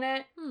codeine in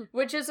it,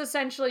 which is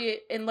essentially,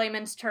 in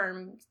layman's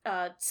terms,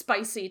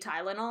 spicy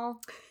Tylenol.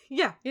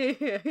 Yeah.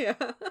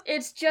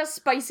 It's just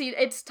spicy.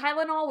 It's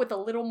Tylenol with a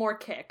little more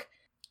kick.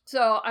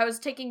 So I was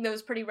taking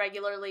those pretty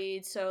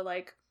regularly, so,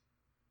 like,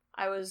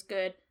 I was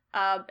good.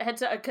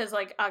 Because,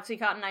 like,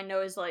 OxyContin I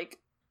know is, like,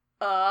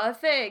 a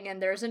thing, and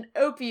there's an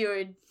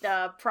opioid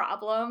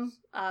problem.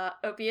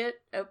 Opioid?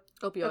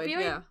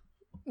 Yeah.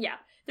 Yeah.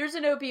 There's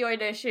an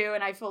opioid issue,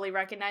 and I fully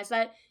recognize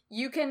that.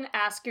 You can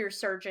ask your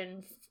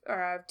surgeon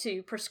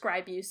to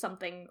prescribe you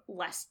something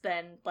less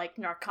than, like,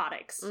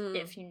 narcotics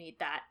if you need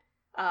that.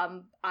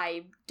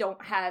 I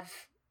don't have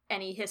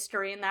any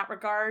history in that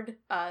regard,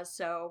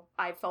 so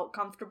I felt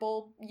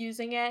comfortable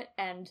using it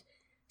and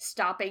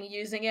stopping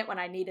using it when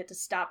I needed to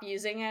stop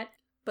using it.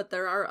 But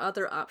there are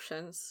other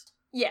options.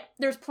 Yeah,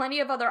 there's plenty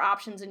of other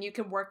options, and you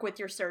can work with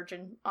your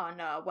surgeon on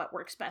what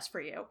works best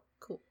for you.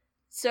 Cool.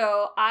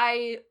 So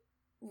I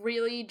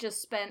really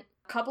just spent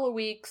a couple of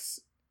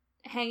weeks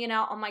hanging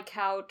out on my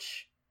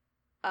couch.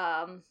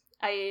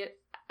 I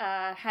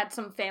had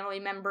some family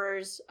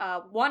members,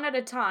 one at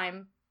a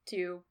time,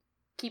 to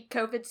keep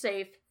COVID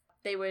safe.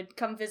 They would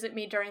come visit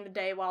me during the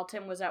day while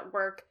Tim was at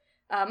work,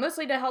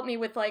 mostly to help me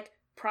with, like,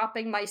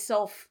 propping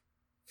myself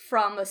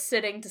from a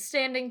sitting to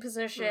standing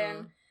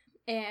position,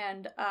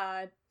 and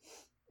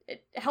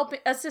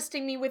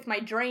assisting me with my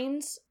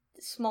drains,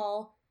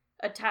 small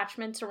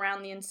attachments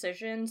around the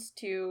incisions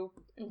to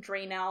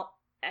drain out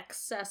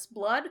excess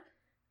blood.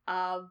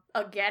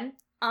 Again,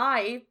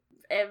 I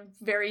am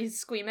very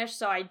squeamish,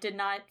 so I did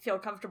not feel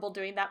comfortable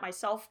doing that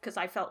myself because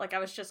I felt like I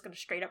was just going to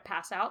straight up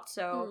pass out.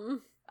 So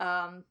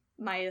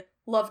my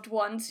loved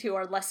ones who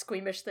are less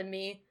squeamish than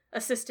me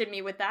assisted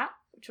me with that,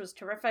 which was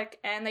terrific.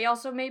 And they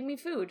also made me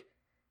food,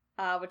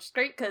 which is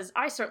great because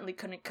I certainly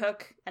couldn't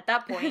cook at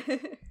that point.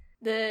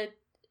 The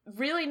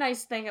really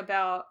nice thing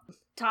about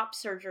top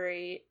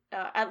surgery,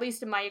 at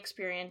least in my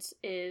experience,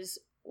 is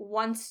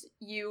once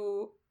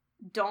you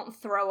don't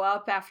throw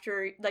up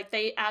after, like,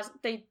 they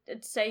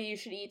say you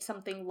should eat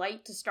something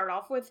light to start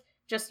off with,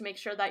 just to make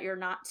sure that you're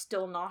not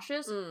still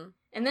nauseous.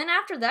 And then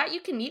after that,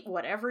 you can eat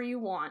whatever you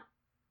want,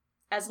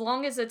 as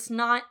long as it's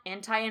not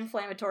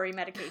anti-inflammatory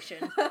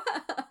medication.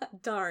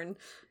 Darn.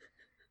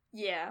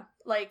 Yeah,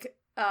 like,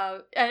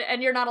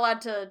 and you're not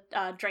allowed to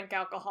drink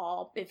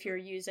alcohol if you're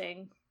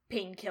using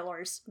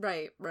painkillers.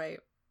 Right.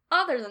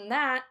 Other than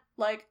that,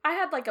 like, I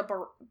had, like, a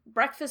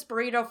breakfast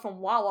burrito from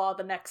Wawa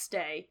the next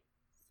day.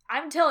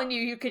 I'm telling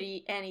you, you could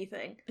eat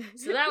anything.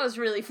 So that was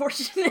really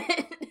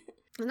fortunate.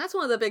 And that's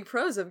one of the big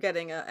pros of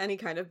getting any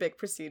kind of big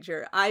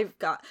procedure.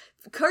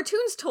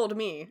 Cartoons told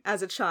me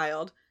as a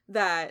child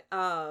that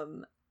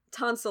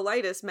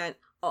tonsillitis meant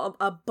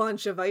a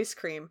bunch of ice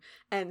cream,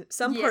 and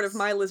some part of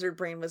my lizard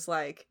brain was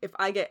like, if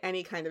I get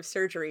any kind of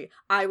surgery,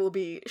 I will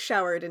be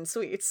showered in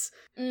sweets.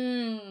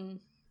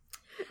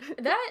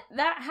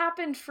 That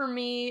happened for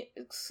me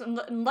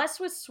less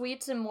with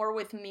sweets and more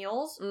with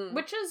meals,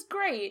 which is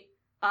great.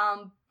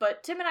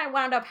 But Tim and I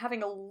wound up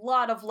having a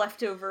lot of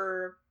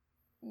leftover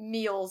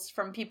meals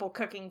from people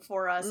cooking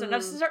for us, and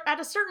at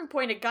a certain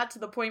point it got to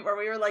the point where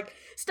we were like,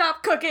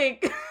 stop cooking.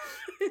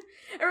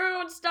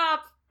 Everyone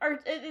stop, or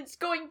it's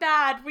going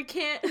bad, we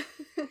can't.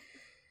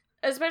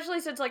 Especially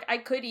since, like, I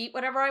could eat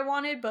whatever I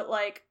wanted, but,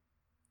 like,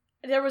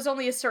 there was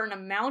only a certain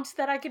amount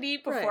that I could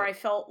eat before I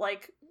felt,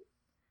 like,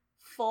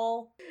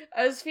 full.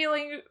 I was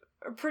feeling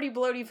pretty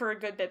bloaty for a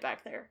good bit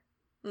back there.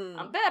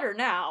 I'm better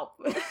now.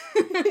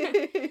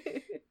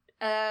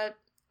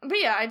 But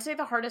yeah, I'd say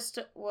the hardest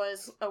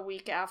was a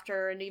week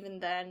after, and even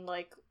then,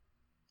 like,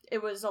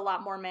 it was a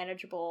lot more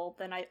manageable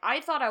than I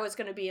thought I was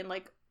going to be in,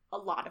 like, a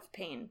lot of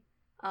pain.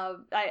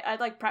 I'd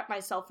like prep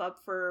myself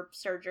up for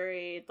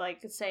surgery,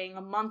 like saying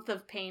a month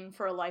of pain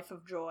for a life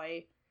of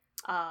joy.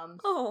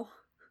 Oh,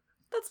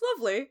 that's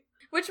lovely.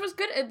 Which was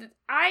good.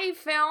 I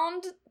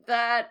found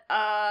that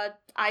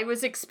I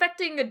was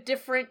expecting a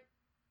different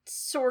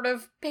sort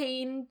of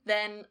pain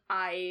than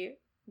I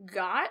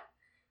got.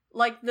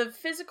 Like, the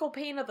physical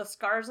pain of the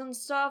scars and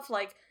stuff,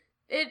 like,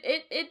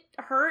 it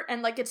hurt,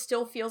 and, like, it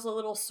still feels a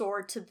little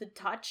sore to the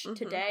touch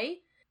today.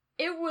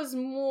 It was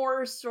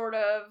more sort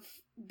of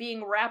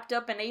being wrapped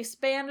up in ace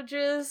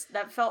bandages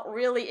that felt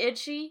really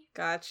itchy.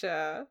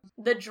 Gotcha.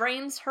 The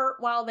drains hurt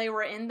while they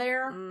were in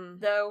there,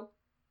 though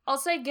I'll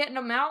say getting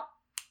them out,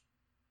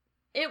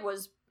 it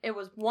was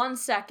 1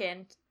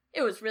 second.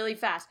 It was really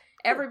fast.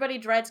 Everybody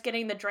dreads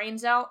getting the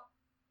drains out.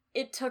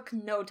 It took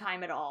no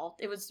time at all.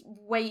 It was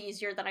way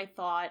easier than I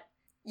thought.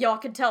 Y'all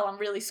can tell I'm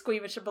really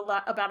squeamish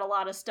about a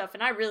lot of stuff,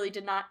 and I really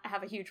did not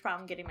have a huge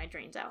problem getting my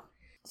drains out.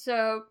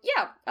 So,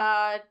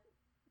 yeah,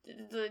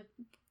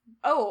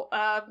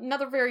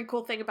 another very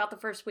cool thing about the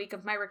first week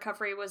of my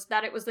recovery was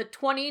that it was the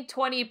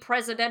 2020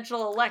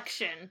 presidential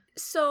election.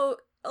 So,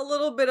 a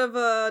little bit of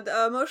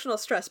emotional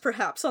stress,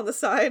 perhaps, on the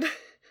side.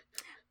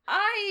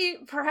 I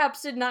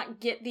perhaps did not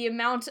get the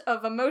amount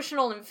of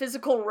emotional and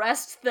physical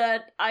rest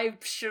that I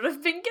should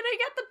have been getting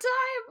at the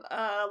time.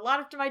 A lot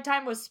of my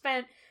time was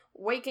spent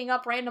waking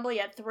up randomly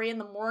at 3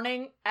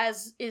 a.m,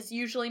 as is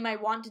usually my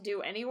want to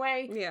do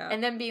anyway. Yeah.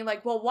 And then being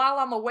like, well, while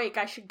I'm awake,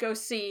 I should go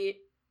see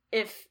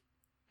if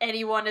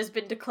anyone has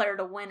been declared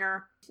a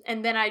winner.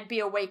 And then I'd be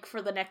awake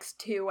for the next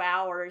 2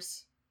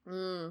 hours.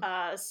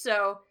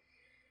 So,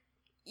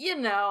 you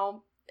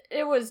know,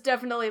 it was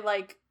definitely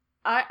like,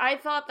 I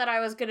thought that I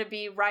was going to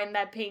be riding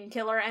that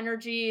painkiller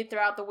energy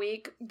throughout the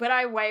week, but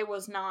I way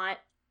was not.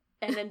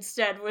 And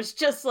instead was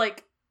just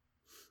like,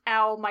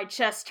 ow, my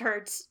chest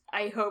hurts.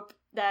 I hope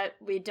that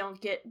we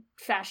don't get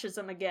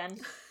fascism again.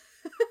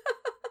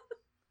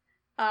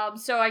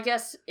 So I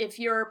guess if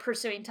you're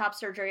pursuing top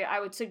surgery, I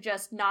would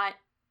suggest not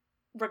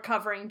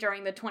recovering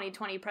during the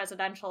 2020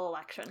 presidential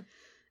election.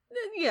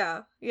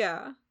 Yeah.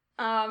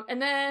 And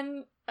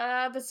then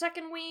the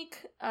second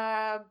week,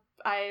 I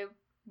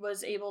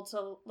was able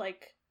to,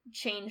 like,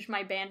 change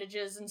my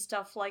bandages and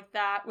stuff like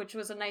that, which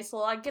was a nice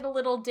little, I'd get a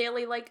little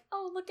daily, like,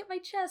 oh, look at my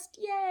chest,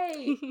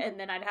 yay! And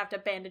then I'd have to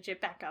bandage it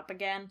back up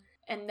again.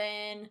 And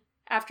then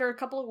after a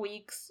couple of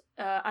weeks,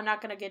 I'm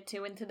not gonna get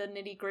too into the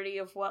nitty-gritty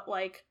of what,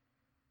 like,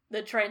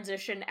 the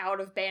transition out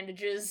of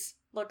bandages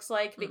looks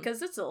like,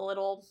 because it's a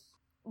little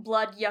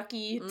blood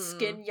yucky,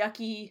 skin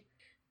yucky.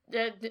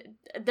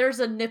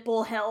 There's a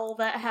nipple hell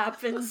that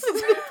happens,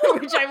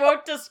 which I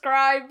won't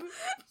describe,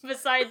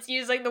 besides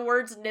using the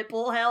words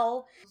nipple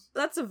hell.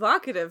 That's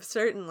evocative,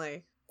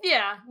 certainly.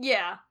 Yeah.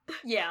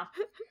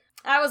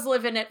 I was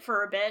living it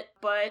for a bit,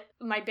 but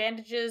my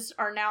bandages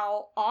are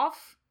now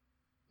off.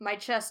 My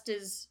chest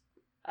is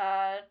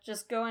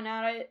just going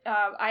at it.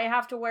 I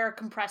have to wear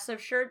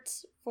compressive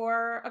shirts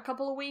for a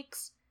couple of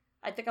weeks.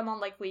 I think I'm on,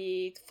 like,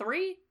 week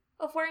 3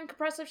 of wearing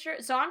compressive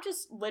shirts. So I'm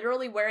just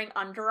literally wearing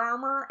Under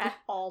Armour at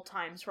all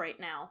times right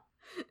now.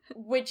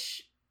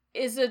 Which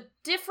is a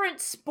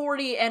different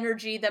sporty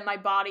energy that my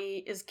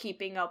body is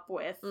keeping up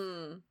with.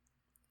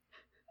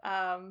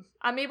 I'm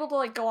able to,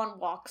 like, go on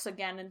walks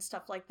again and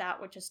stuff like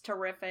that, which is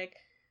terrific.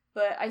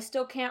 But I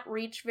still can't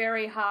reach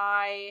very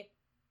high.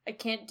 I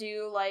can't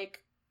do,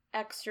 like,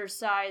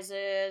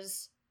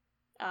 exercises.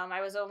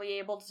 I was only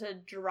able to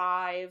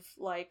drive,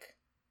 like,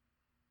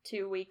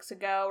 2 weeks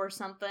ago or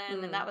something,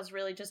 and that was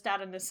really just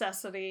out of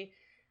necessity.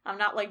 I'm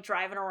not, like,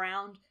 driving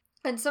around.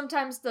 And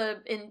sometimes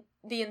the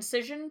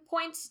incision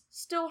points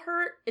still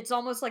hurt. It's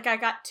almost like I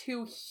got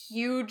 2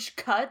 huge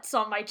cuts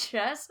on my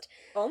chest.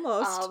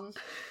 Almost.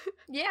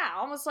 Yeah,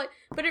 almost like,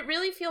 but it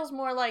really feels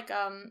more like,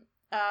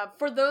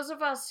 for those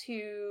of us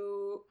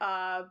who,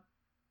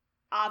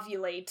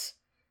 ovulate,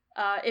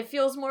 it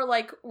feels more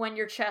like when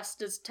your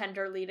chest is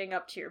tender leading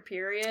up to your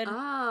period.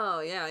 Oh,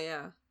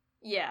 yeah.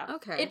 Yeah.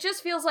 Okay. It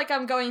just feels like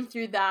I'm going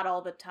through that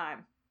all the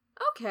time.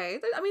 Okay.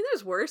 I mean,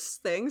 there's worse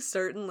things,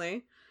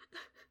 certainly.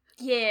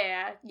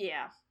 Yeah.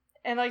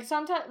 And, like,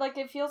 sometimes, like,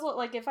 it feels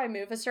like if I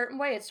move a certain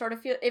way,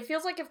 it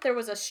feels like if there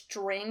was a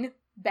string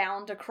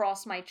bound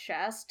across my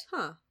chest.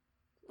 Huh.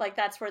 Like,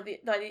 that's where the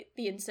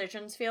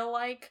incisions feel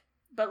like.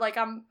 But, like,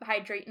 I'm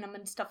hydrating them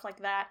and stuff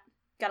like that.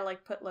 Gotta,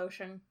 like, put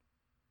lotion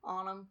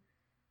on them.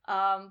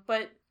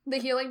 But the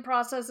healing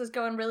process is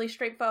going really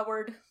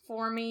straightforward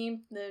for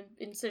me. The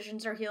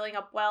incisions are healing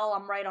up well.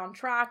 I'm right on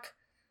track.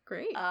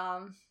 Great.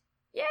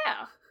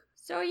 Yeah.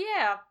 So,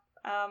 yeah.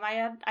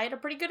 I had a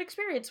pretty good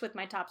experience with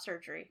my top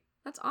surgery.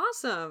 That's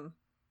awesome.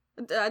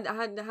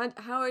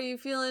 How are you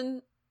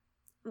feeling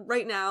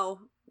right now,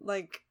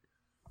 like,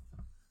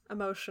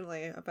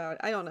 emotionally about it?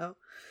 I don't know.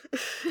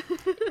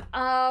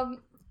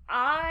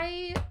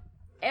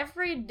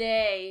 Every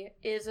day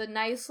is a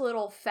nice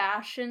little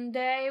fashion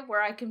day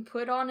where I can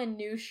put on a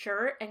new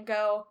shirt and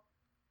go,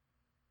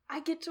 I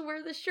get to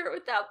wear this shirt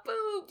without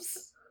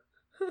boobs.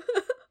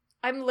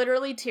 I'm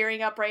literally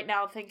tearing up right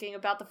now thinking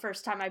about the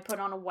first time I put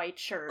on a white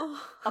shirt.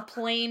 A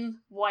plain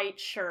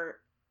white shirt.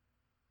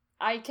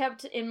 I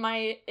kept in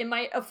my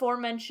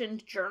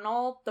aforementioned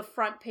journal, the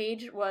front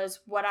page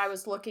was what I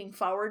was looking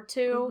forward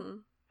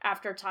to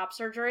after top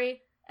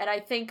surgery. And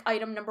I think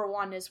item number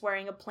 1 is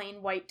wearing a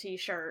plain white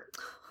t-shirt.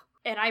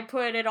 And I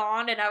put it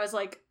on and I was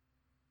like,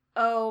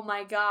 oh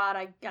my god,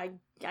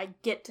 I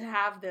get to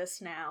have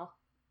this now.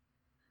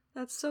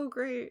 That's so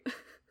great.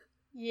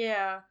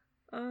 Yeah.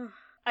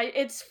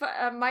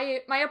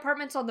 My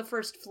apartment's on the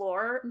first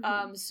floor,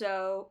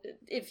 so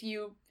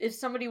if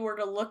somebody were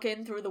to look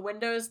in through the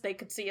windows, they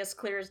could see us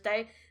clear as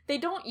day. They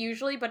don't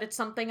usually, but it's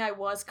something I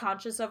was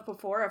conscious of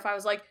before. If I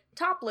was, like,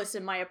 topless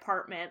in my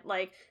apartment,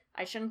 like,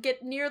 I shouldn't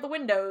get near the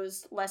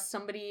windows lest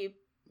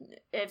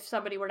if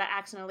somebody were to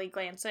accidentally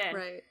glance in.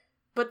 Right.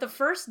 But the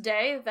first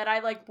day that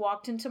I, like,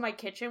 walked into my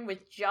kitchen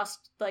with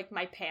just, like,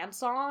 my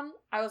pants on,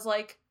 I was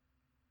like,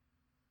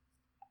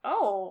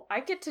 oh,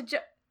 I get to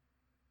just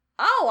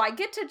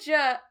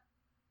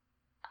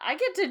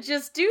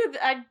do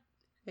that.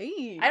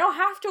 Hey. I don't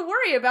have to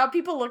worry about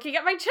people looking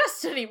at my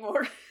chest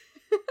anymore.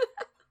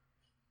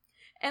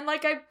 And,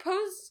 like, I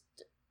post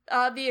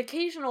the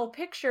occasional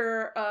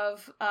picture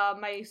of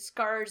my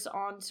scars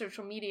on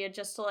social media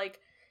just to,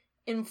 like,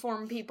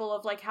 inform people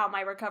of, like, how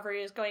my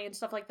recovery is going and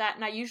stuff like that.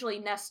 And I usually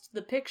nest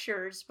the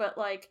pictures, but,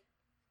 like,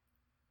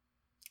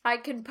 I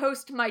can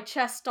post my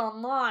chest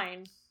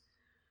online.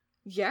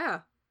 Yeah.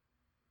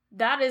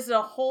 that is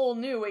a whole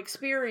new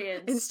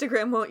experience.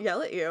 Instagram won't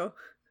yell at you.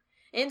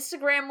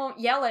 Instagram won't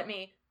yell at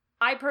me.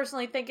 I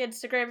personally think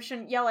Instagram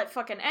shouldn't yell at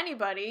fucking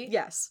anybody.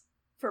 Yes.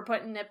 For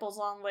putting nipples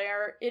on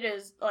there. It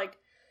is, like,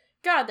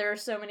 God, there are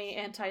so many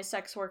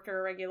anti-sex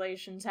worker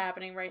regulations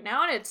happening right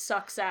now, and it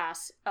sucks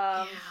ass.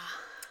 Yeah.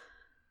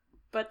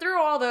 But through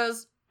all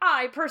those,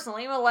 I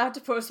personally am allowed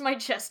to post my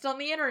chest on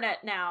the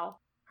internet now.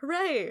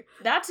 Hooray.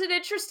 That's an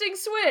interesting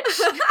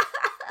switch.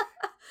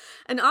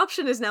 An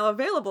option is now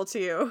available to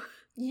you.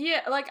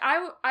 Yeah, like,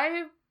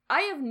 I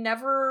have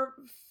never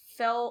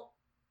felt,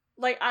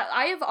 like,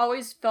 I have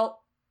always felt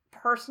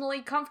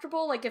personally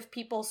comfortable, like, if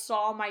people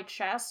saw my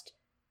chest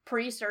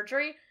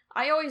pre-surgery,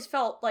 I always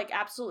felt, like,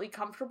 absolutely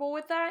comfortable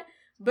with that,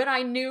 but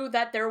I knew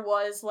that there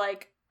was,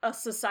 like, a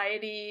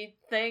society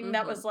thing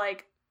that was,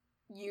 like,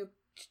 you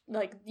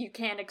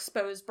can't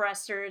expose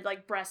breasts, or,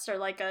 like, breasts are,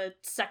 like, a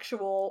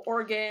sexual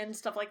organ,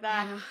 stuff like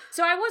that. Yeah.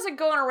 So I wasn't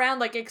going around,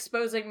 like,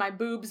 exposing my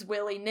boobs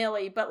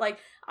willy-nilly, but, like,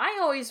 I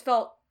always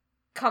felt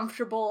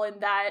comfortable in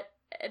that,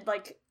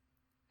 like,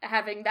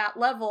 having that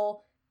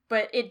level,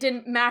 but it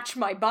didn't match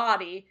my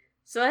body.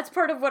 So that's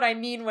part of what I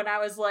mean when I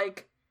was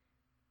like,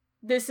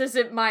 this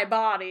isn't my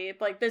body.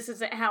 Like, this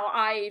isn't how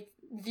I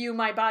view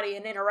my body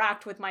and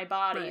interact with my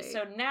body. Right.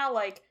 So now,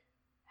 like,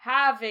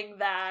 having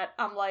that,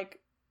 I'm like,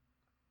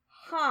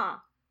 huh.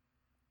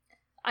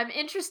 I'm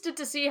interested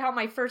to see how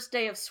my first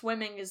day of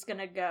swimming is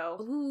gonna go.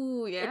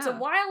 Ooh, yeah. It's a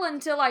while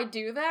until I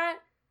do that.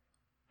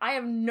 I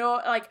have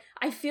no, like,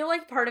 I feel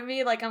like part of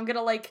me, like, I'm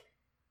gonna, like,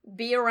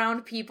 be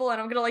around people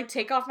and I'm gonna, like,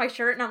 take off my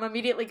shirt and I'm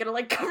immediately gonna,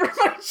 like, cover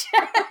my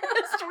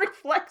chest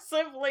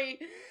reflexively.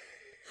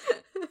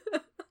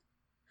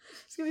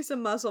 There's gonna be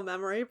some muscle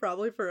memory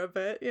probably for a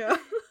bit, yeah.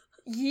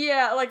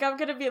 Yeah, like, I'm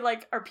gonna be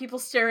like, are people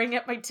staring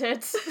at my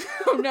tits?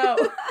 Oh no.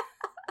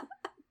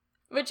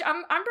 Which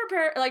I'm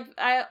prepared, like,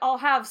 I'll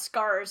have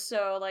scars,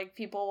 so, like,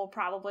 people will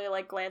probably,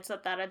 like, glance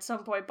at that at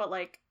some point, but,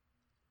 like,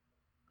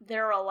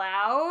 they're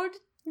allowed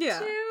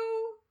to?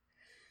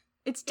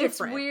 It's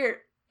different. It's weird.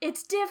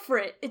 It's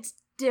different. It's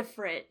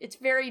different. It's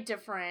very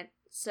different.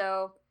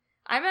 So,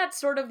 I'm at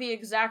sort of the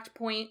exact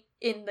point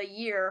in the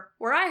year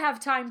where I have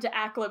time to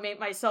acclimate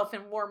myself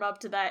and warm up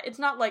to that. It's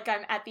not like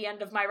I'm at the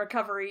end of my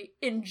recovery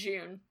in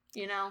June,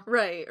 you know?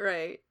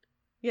 Right.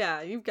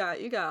 Yeah, you got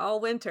all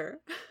winter.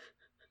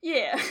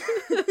 Yeah.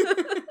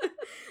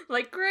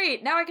 Like,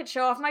 great, now I can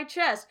show off my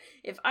chest.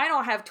 If I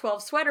don't have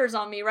 12 sweaters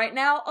on me right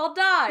now, I'll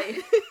die.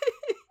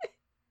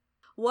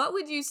 What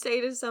would you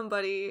say to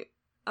somebody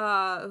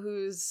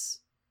who's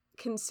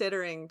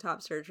considering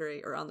top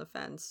surgery or on the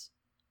fence?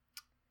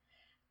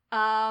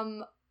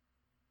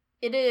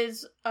 It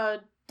is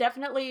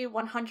definitely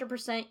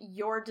 100%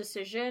 your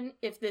decision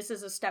if this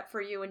is a step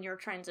for you in your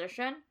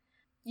transition.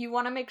 You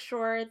want to make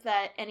sure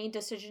that any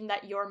decision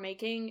that you're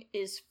making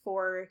is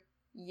for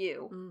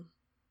you.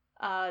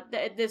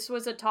 This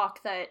was a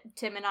talk that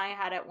Tim and I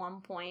had at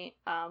one point,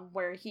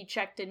 where he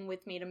checked in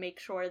with me to make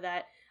sure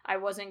that I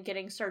wasn't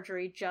getting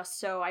surgery just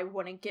so I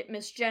wouldn't get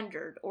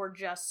misgendered, or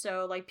just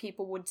so, like,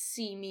 people would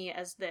see me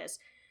as this.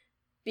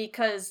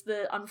 Because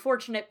the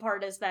unfortunate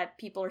part is that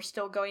people are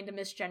still going to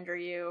misgender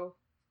you,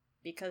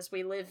 because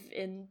we live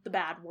in the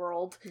bad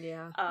world.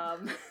 Yeah.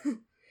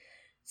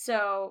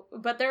 So,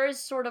 but there is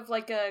sort of,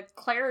 like, a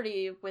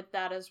clarity with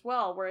that as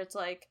well, where it's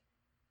like,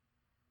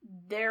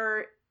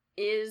 there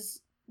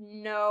is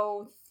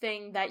no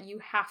thing that you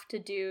have to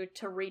do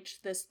to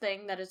reach this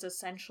thing that is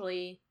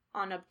essentially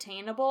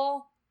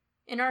unobtainable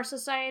in our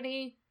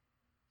society.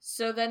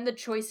 So then the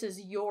choice is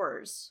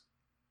yours.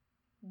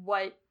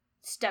 What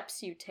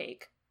steps you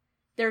take.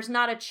 There's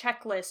not a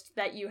checklist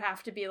that you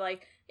have to be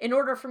like, in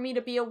order for me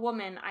to be a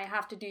woman, I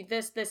have to do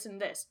this, this,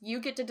 and this. You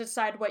get to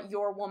decide what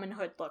your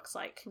womanhood looks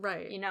like.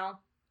 Right. You know?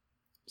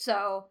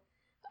 So,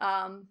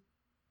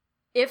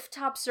 if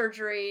top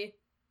surgery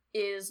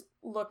is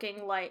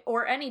looking like,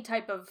 or any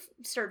type of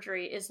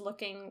surgery is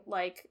looking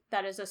like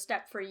that is a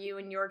step for you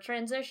in your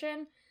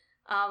transition,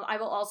 I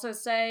will also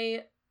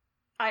say,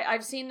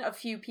 I've seen a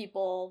few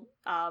people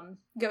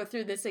go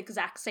through this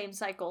exact same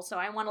cycle, so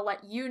I want to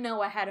let you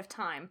know ahead of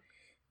time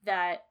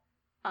that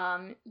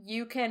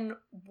you can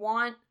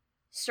want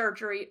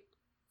surgery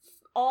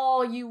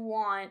all you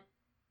want,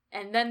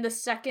 and then the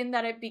second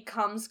that it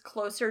becomes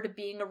closer to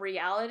being a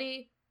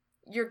reality,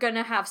 you're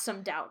gonna have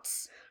some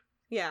doubts.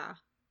 Yeah,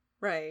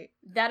 right.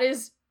 That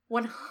is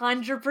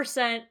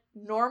 100%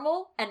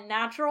 normal and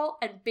natural,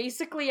 and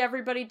basically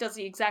everybody does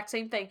the exact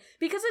same thing,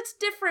 because it's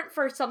different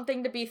for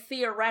something to be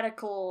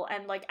theoretical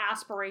and, like,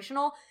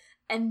 aspirational,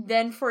 and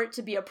then for it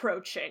to be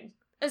approaching.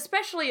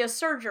 Especially a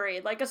surgery.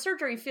 Like, a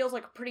surgery feels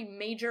like a pretty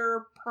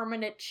major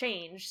permanent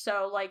change,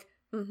 so, like,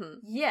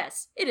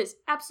 yes, it is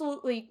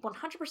absolutely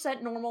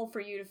 100% normal for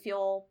you to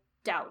feel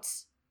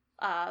doubts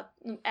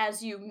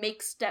as you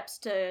make steps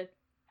to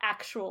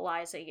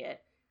actualizing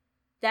it.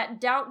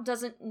 That doubt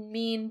doesn't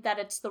mean that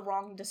it's the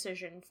wrong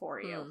decision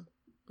for you.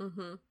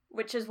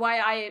 Which is why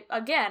I,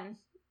 again,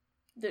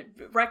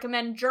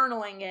 recommend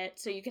journaling it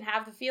so you can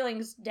have the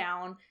feelings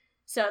down,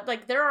 So,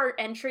 like, there are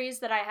entries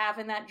that I have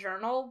in that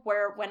journal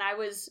where when I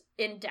was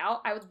in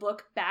doubt, I would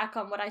look back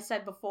on what I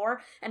said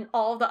before, and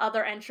all the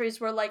other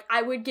entries were like,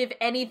 I would give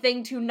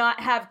anything to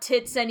not have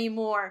tits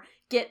anymore.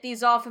 Get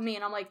these off of me.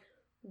 And I'm like,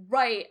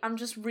 right, I'm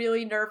just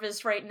really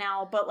nervous right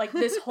now, but, like,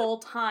 this whole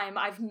time,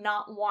 I've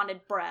not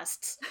wanted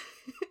breasts.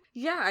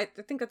 Yeah, I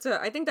think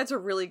that's a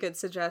really good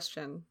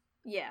suggestion.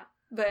 Yeah,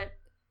 but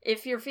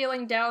if you're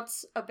feeling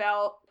doubts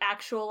about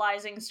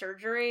actualizing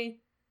surgery,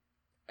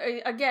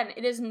 again,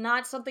 it is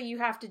not something you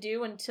have to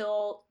do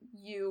until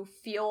you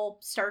feel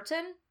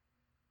certain.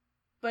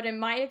 But in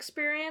my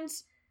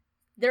experience,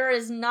 there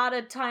is not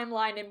a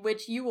timeline in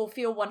which you will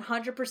feel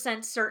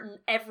 100% certain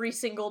every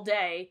single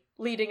day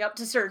leading up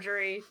to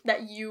surgery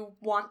that you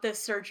want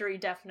this surgery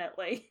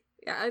definitely.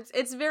 Yeah,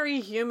 it's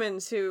very human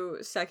to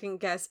second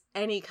guess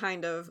any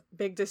kind of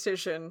big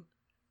decision.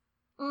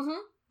 Mm-hmm.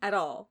 At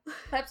all.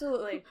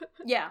 Absolutely.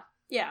 Yeah.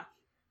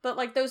 But,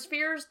 like, those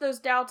fears, those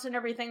doubts, and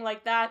everything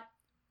like that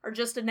are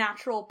just a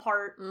natural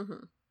part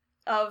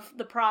of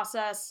the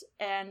process,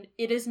 and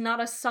it is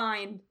not a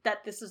sign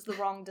that this is the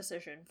wrong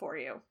decision for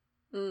you.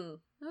 Yeah,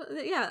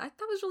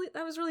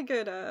 that was really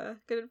good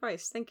good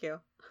advice. Thank you.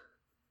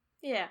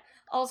 Yeah.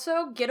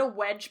 Also, get a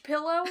wedge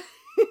pillow.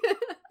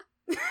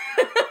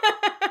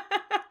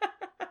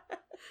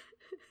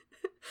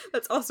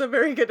 That's also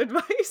very good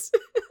advice.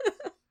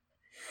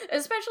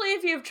 Especially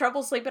if you have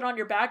trouble sleeping on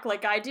your back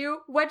like I do.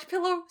 Wedge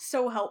pillow,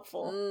 so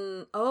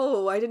helpful.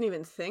 Oh, I didn't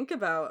even think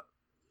about.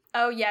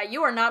 Oh yeah,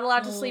 you are not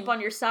allowed to sleep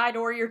on your side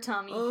or your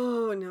tummy.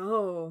 Oh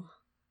no.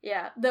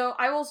 Yeah, though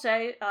I will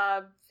say,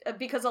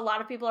 because a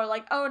lot of people are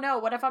like, oh no,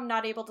 what if I'm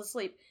not able to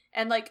sleep?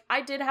 And, like, I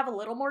did have a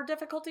little more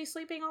difficulty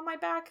sleeping on my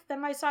back than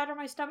my side or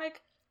my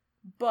stomach,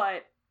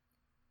 but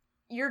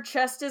your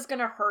chest is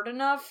gonna hurt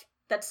enough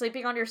that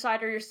sleeping on your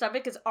side or your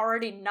stomach is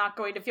already not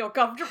going to feel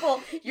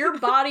comfortable. Your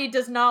body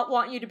does not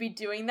want you to be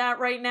doing that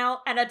right now,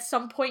 and at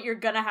some point you're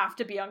gonna have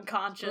to be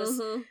unconscious.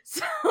 Mm-hmm.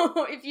 So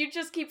if you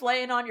just keep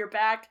laying on your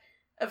back,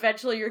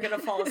 eventually you're gonna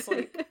fall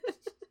asleep.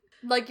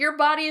 Like, your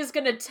body is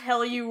gonna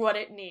tell you what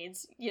it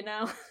needs, you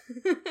know?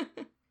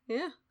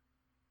 Yeah.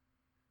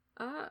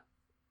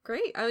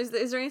 Great.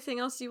 Is there anything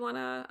else you want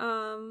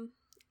to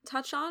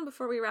touch on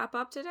before we wrap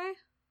up today?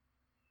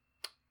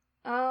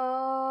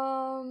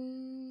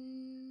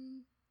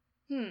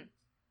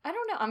 I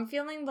don't know. I'm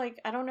feeling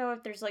like, I don't know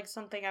if there's, like,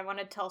 something I want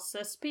to tell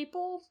cis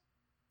people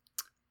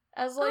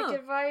as, like,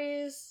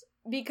 advice.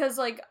 Because,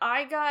 like,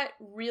 I got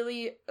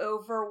really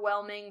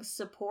overwhelming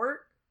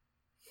support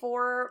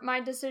for my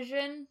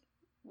decision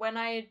when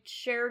I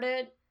shared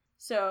it.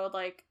 So,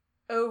 like,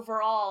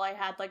 overall, I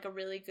had, like, a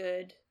really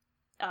good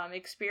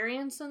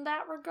experience in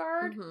that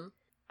regard. Mm-hmm.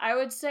 I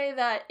would say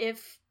that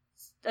if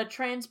a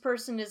trans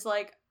person is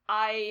like,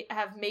 I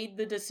have made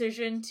the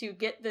decision to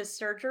get this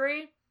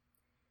surgery,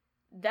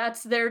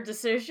 that's their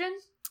decision.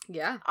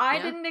 Yeah.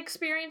 I didn't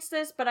experience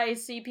this, but I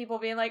see people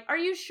being like, are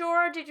you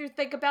sure? Did you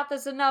think about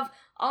this enough?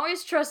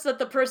 Always trust that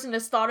the person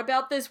has thought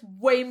about this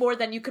way more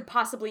than you could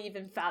possibly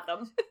even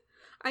fathom.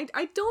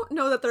 I don't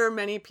know that there are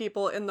many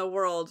people in the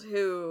world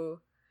who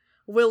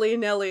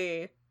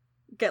willy-nilly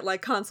get,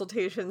 like,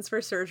 consultations for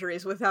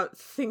surgeries without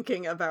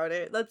thinking about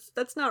it.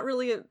 That's not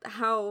really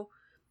how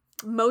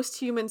most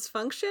humans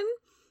function.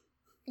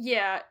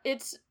 Yeah,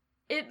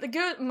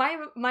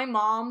 my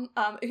mom,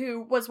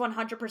 who was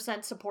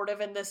 100% supportive,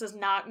 and this is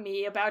not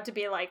me about to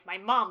be like, my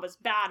mom was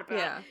bad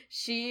about it.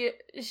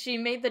 She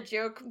made the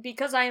joke,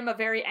 because I am a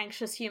very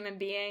anxious human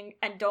being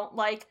and don't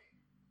like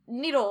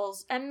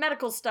needles and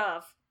medical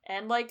stuff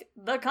and, like,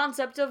 the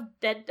concept of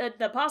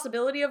the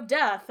possibility of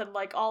death and,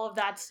 like, all of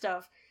that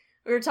stuff.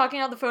 We were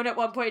talking on the phone at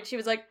one point, and she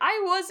was like,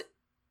 I was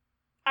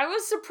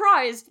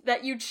surprised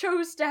that you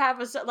chose to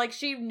have like,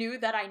 she knew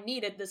that I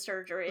needed the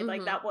surgery. Mm-hmm.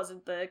 Like, that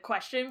wasn't the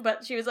question,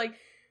 but she was like,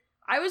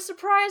 I was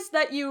surprised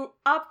that you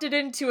opted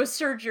into a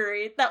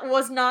surgery that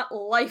was not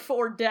life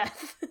or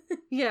death.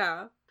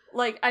 Yeah.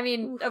 Like, I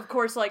mean, of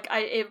course, like,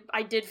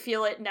 I did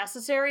feel it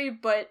necessary,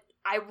 but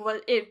I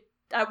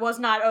was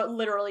not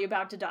literally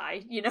about to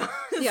die, you know?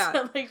 Yeah.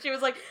 So, like, she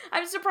was like,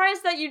 I'm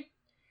surprised that you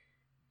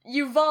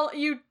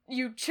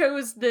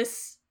chose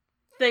this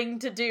thing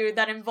to do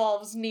that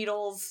involves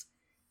needles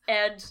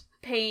and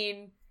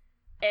pain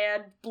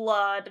and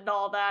blood and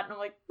all that. And I'm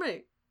like,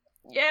 right.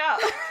 Yeah,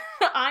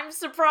 I'm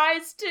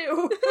surprised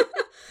too.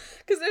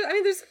 Because, I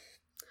mean, there's...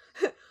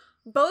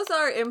 both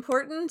are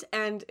important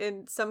and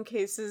in some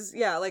cases,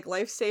 yeah, like,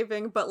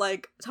 life-saving, but,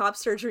 like, top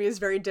surgery is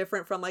very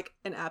different from, like,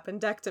 an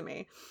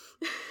appendectomy.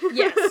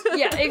 Yes,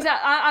 yeah,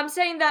 exactly. I'm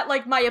saying that,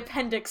 like, my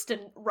appendix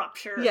didn't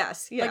rupture.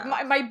 Yes, yeah.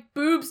 Like, my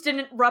boobs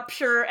didn't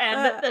rupture,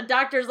 and the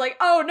doctor's like,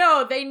 oh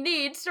no, they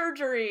need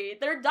surgery.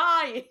 They're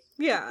dying.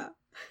 Yeah.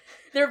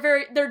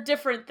 They're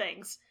different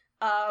things.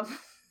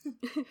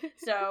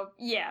 So,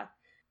 yeah.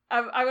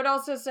 I would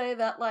also say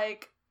that,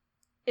 like,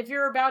 if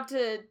you're about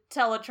to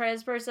tell a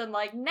trans person,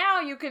 like, now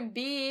you can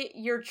be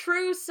your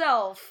true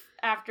self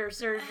after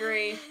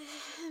surgery.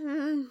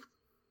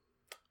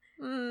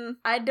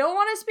 I don't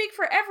want to speak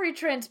for every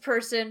trans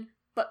person,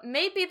 but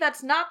maybe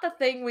that's not the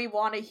thing we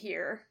want to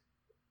hear.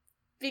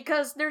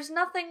 because there's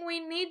nothing we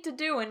need to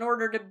do in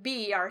order to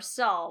be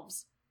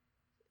ourselves.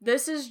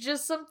 This is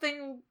just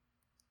something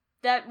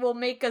that will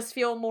make us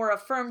feel more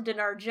affirmed in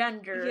our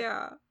gender.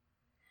 Yeah.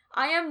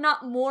 I am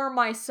not more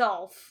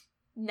myself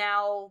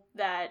now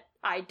that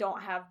I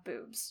don't have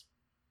boobs.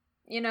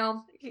 You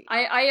know?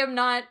 I am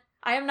not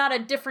a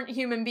different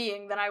human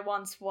being than I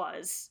once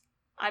was.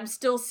 I'm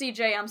still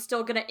CJ, I'm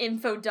still gonna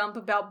info dump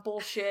about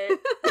bullshit.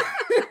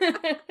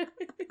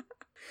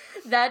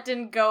 That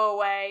didn't go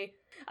away.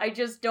 I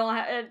just don't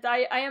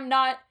I am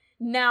not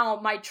now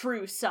my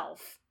true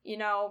self. You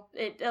know,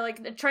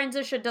 like, the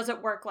transition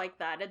doesn't work like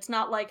that. It's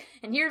not like,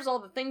 and here's all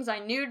the things I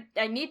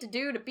need to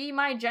do to be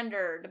my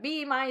gender, to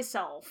be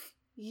myself.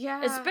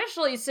 Yeah.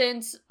 Especially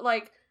since,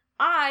 like,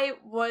 I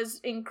was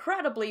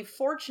incredibly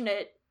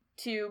fortunate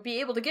to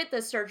be able to get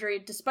this surgery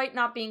despite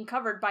not being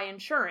covered by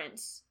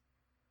insurance.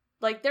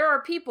 Like, there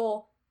are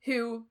people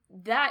who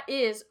that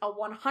is a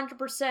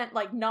 100%,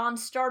 like,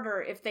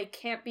 non-starter if they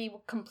can't be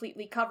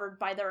completely covered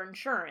by their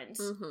insurance.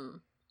 Mm-hmm.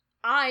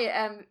 I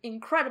am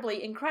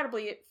incredibly,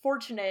 incredibly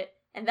fortunate,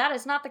 and that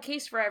is not the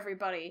case for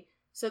everybody.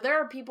 So there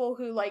are people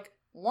who, like,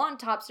 want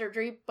top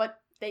surgery, but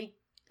they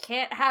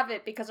can't have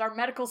it because our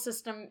medical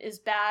system is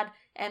bad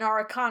and our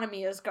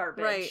economy is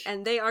garbage. Right,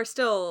 and they are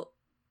still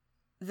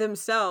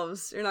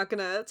themselves. You're not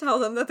gonna tell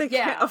them that they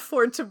can't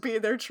afford to be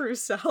their true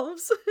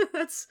selves.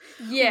 That's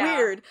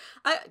weird.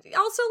 I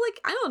also, like,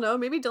 I don't know,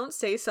 maybe don't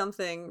say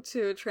something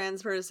to a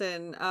trans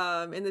person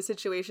in the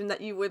situation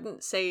that you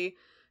wouldn't say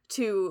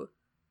to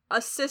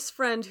a cis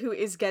friend who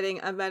is getting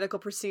a medical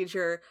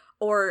procedure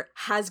or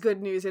has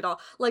good news at all.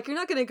 Like, you're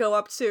not gonna go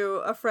up to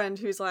a friend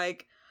who's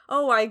like,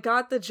 oh, I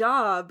got the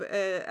job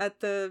at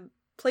the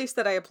place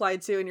that I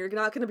applied to, and you're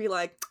not gonna be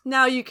like,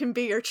 now you can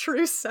be your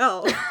true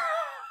self.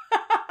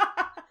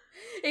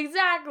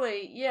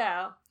 Exactly,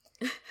 yeah.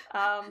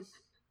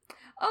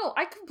 Oh,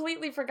 I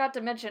completely forgot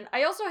to mention,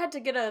 I also had to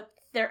get a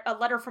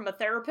letter from a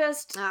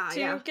therapist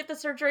to get the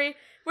surgery,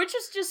 which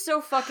is just so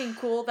fucking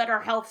cool that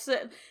our health...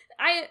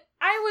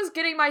 I was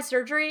getting my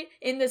surgery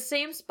in the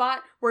same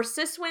spot where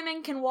cis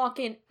women can walk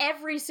in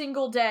every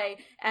single day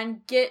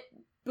and get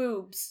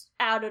boobs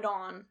added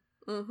on.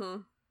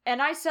 Mm-hmm.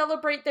 And I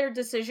celebrate their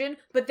decision,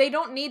 but they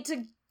don't need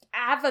to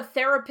have a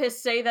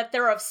therapist say that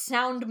they're of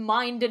sound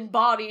mind and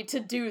body to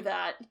do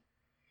that.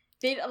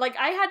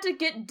 I had to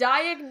get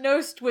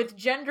diagnosed with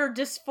gender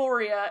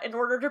dysphoria in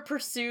order to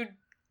pursue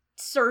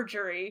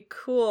surgery.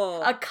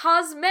 Cool. A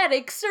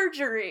cosmetic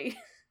surgery.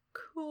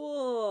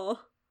 Cool.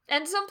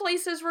 And some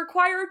places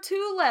require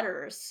 2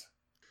 letters.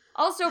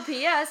 Also,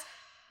 P.S.,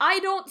 I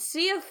don't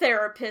see a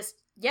therapist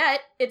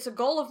yet. It's a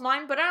goal of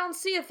mine, but I don't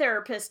see a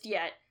therapist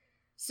yet.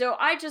 So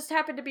I just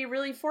happen to be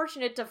really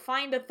fortunate to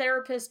find a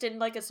therapist in,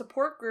 like, a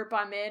support group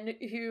I'm in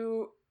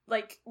who,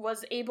 like,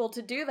 was able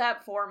to do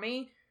that for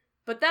me.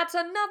 But that's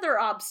another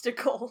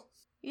obstacle.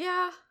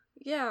 Yeah.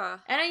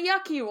 And a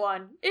yucky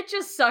one. It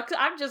just sucks.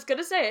 I'm just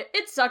gonna say it.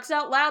 It sucks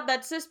out loud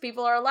that cis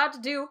people are allowed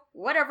to do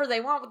whatever they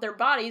want with their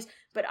bodies,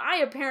 but I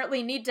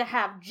apparently need to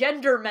have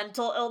gender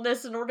mental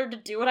illness in order to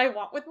do what I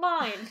want with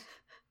mine.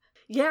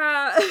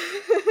 Yeah.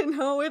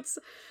 No, it's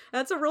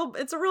a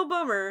real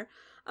bummer.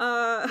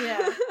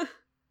 Yeah.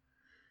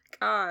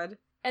 God.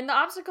 And the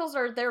obstacles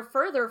are there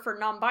further for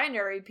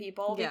non-binary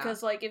people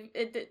because, like,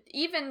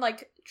 even,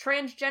 like,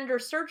 transgender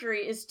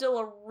surgery is still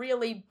a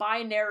really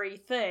binary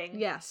thing.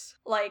 Yes.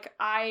 Like,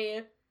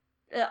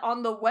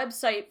 on the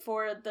website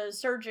for the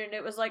surgeon,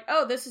 it was like,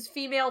 oh, this is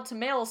female to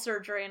male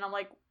surgery. And I'm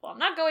like, well, I'm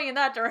not going in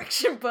that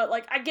direction, but,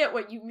 like, I get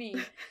what you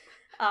mean.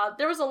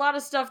 There was a lot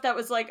of stuff that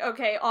was like,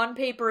 okay, on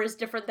paper is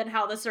different than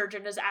how the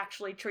surgeon is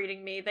actually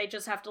treating me. They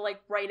just have to, like,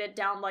 write it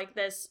down like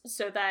this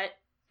so that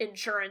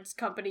insurance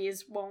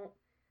companies won't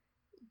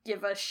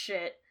give a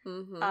shit.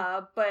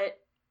 Mm-hmm. But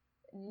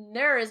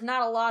there is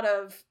not a lot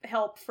of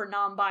help for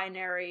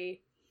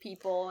non-binary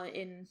people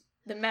in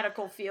the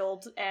medical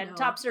field, and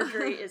top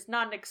surgery is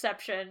not an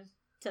exception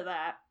to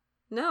that.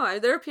 No,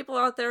 there are people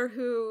out there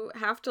who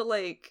have to,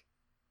 like,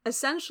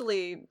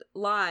 essentially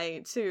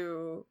lie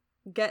to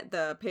get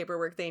the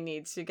paperwork they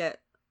need to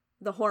get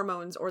the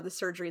hormones or the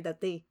surgery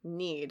that they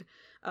need.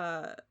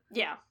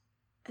 Yeah.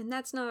 And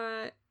that's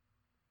not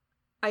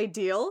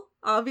ideal,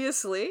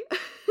 obviously.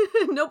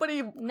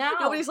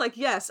 Nobody's like,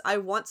 yes, I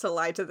want to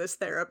lie to this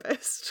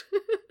therapist.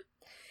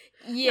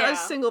 Yeah. Not a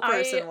single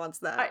person wants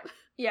that.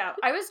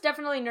 I was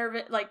definitely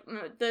nervous. Like,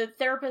 the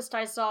therapist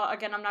I saw,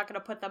 again, I'm not going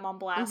to put them on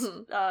blast,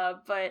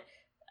 but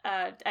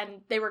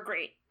and they were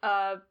great.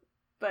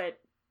 But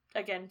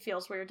again,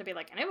 feels weird to be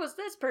like, and it was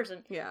this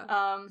person.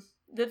 Yeah.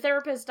 The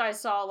therapist I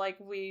saw, like,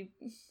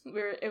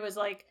 it was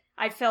like,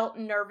 I felt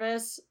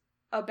nervous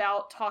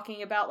about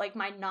talking about, like,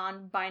 my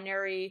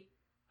non-binary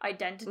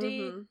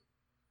identity,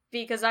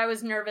 because I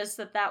was nervous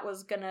that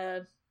was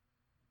gonna,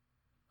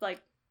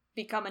 like,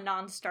 become a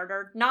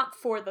non-starter, not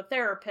for the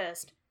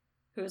therapist,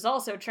 who is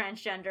also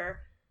transgender,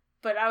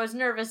 but I was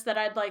nervous that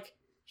I'd, like,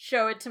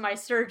 show it to my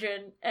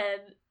surgeon,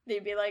 and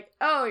they'd be like,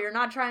 oh, you're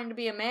not trying to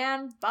be a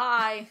man?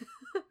 Bye.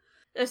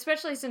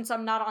 Especially since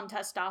I'm not on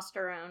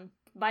testosterone,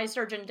 my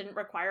surgeon didn't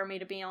require me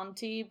to be on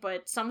T,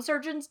 but some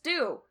surgeons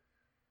do,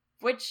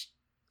 which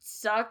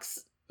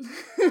sucks.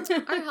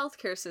 Our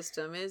healthcare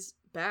system is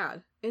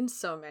bad in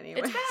so many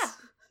ways. It's bad.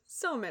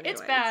 So many ways.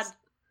 It's bad.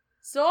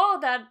 So all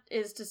that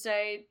is to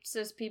say,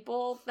 cis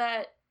people,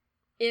 that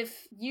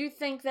if you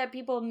think that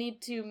people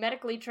need to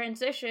medically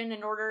transition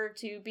in order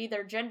to be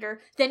their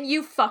gender, then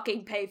you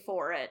fucking pay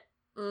for it.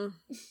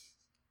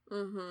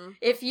 Mm-hmm.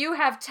 If you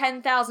have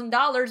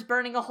 $10,000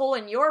 burning a hole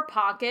in your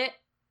pocket,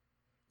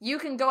 you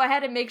can go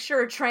ahead and make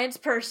sure a trans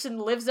person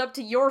lives up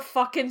to your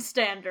fucking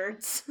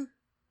standards.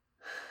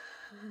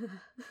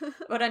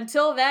 But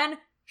until then,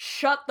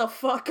 shut the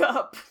fuck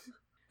up.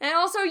 And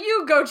also,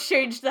 you go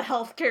change the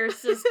healthcare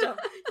system.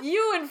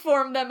 You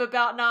inform them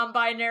about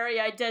non-binary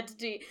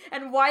identity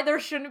and why there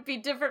shouldn't be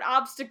different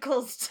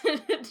obstacles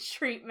to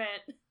treatment.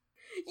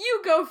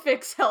 You go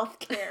fix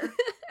healthcare.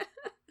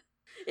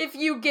 If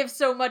you give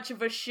so much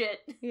of a shit.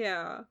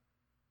 Yeah.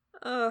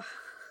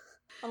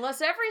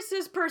 Unless every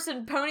cis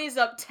person ponies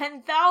up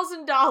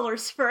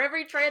 $10,000 for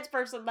every trans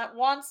person that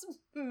wants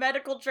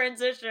medical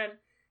transition.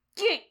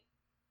 Yeet!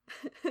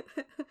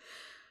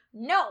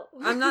 No!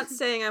 I'm not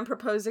saying I'm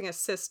proposing a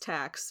cis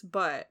tax,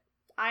 but...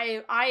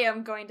 I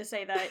am going to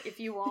say that if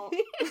you won't.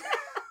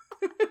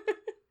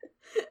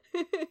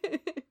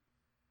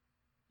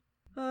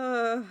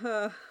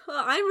 Well,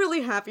 I'm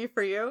really happy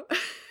for you.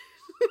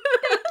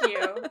 Thank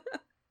you.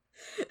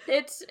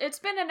 It's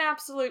been an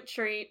absolute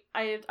treat.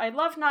 I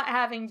love not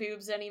having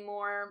boobs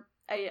anymore.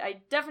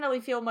 I definitely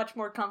feel much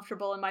more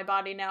comfortable in my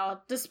body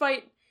now,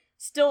 despite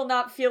still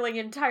not feeling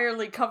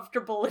entirely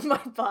comfortable in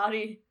my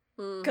body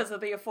because of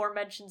the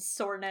aforementioned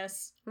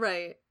soreness.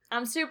 Right.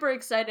 I'm super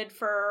excited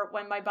for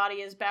when my body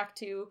is back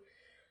to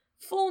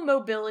full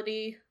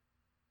mobility,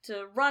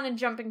 to run and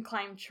jump and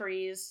climb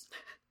trees.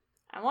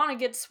 I want to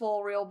get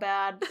swole real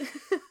bad.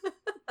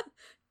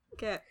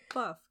 Get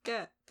buff,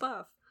 get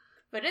buff.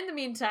 But in the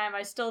meantime,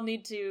 I still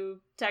need to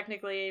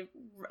technically...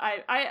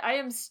 I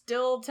am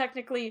still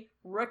technically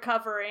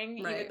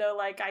recovering, right. Even though,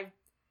 like,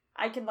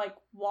 I can, like,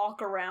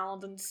 walk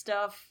around and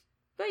stuff.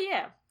 But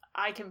yeah,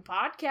 I can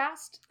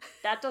podcast.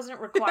 That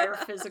doesn't require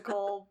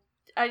physical...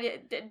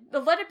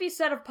 let it be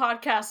said of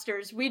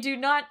podcasters, we do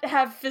not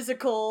have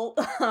physical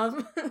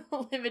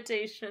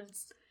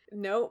limitations.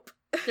 Nope.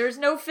 There's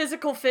no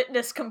physical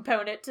fitness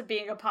component to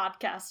being a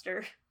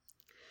podcaster.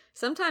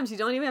 Sometimes you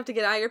don't even have to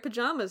get out of your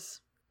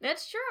pajamas.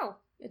 It's true.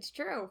 It's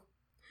true.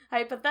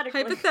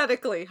 Hypothetically.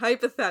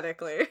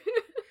 Hypothetically.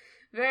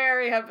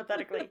 Very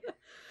hypothetically.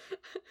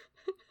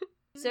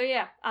 So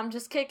yeah, I'm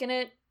just kicking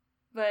it,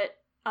 but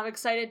I'm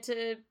excited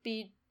to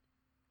be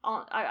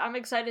on. I'm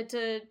excited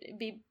to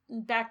be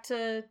back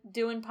to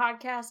doing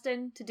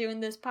podcasting, to doing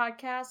this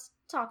podcast,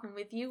 talking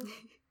with you.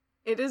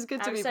 It is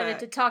good to I'm be excited back.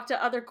 to talk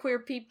to other queer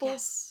people.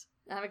 Yes.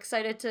 I'm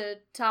excited to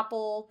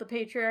topple the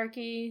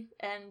patriarchy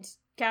and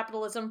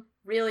capitalism.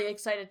 Really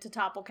excited to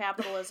topple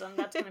capitalism.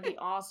 That's going to be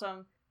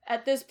awesome.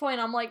 At this point,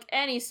 I'm like,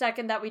 any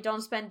second that we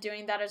don't spend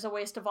doing that is a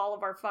waste of all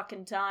of our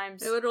fucking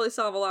times. It would really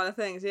solve a lot of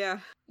things, yeah.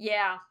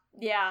 Yeah.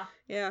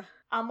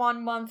 I'm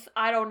on month,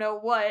 I don't know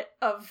what,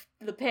 of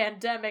the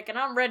pandemic, and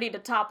I'm ready to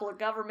topple a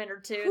government or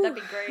two. That'd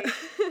be great.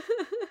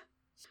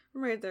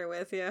 I'm right there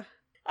with you.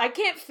 I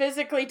can't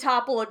physically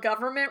topple a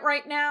government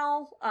right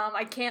now.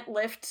 I can't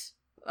lift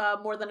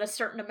more than a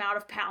certain amount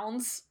of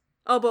pounds.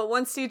 Oh, but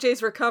once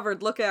CJ's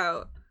recovered, look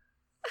out.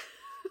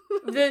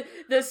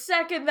 The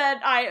second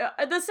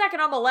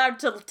I'm allowed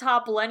to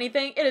topple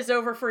anything, it is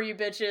over for you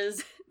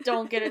bitches.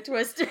 Don't get it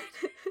twisted.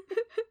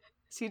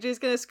 CJ's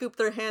gonna scoop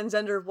their hands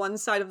under one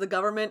side of the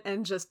government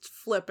and just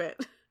flip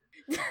it.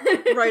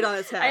 Right on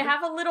its head. I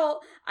have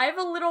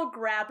a little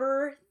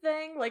grabber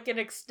thing, like an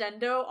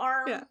extendo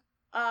arm. Yeah.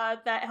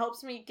 That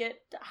helps me get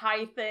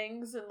high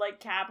things and, like,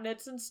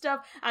 cabinets and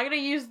stuff. I'm gonna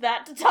use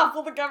that to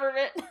topple the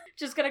government.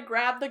 Just gonna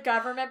grab the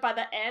government by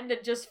the end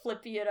and just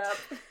flippy it up.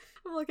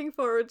 I'm looking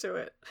forward to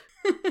it.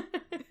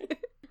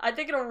 I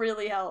think it'll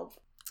really help.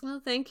 Well,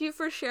 thank you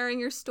for sharing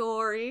your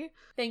story.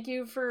 Thank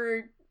you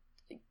for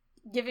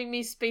giving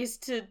me space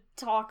to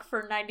talk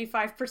for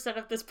 95%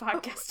 of this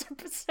podcast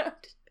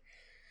episode.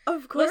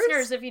 Of course.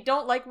 Listeners, if you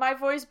don't like my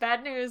voice,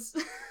 bad news.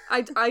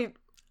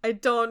 I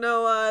don't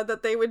know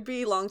that they would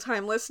be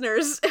longtime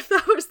listeners if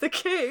that was the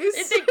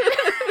case.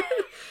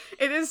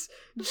 It is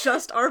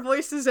just our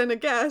voices and a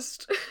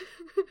guest.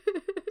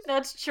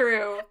 That's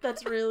true.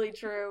 That's really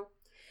true.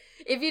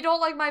 If you don't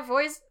like my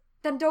voice,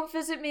 then don't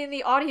visit me in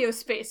the audio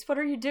space. What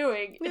are you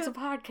doing? Yeah. It's a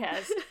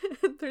podcast.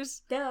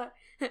 Duh.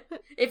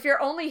 If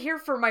you're only here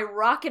for my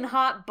rockin'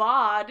 hot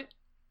bod,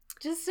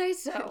 just say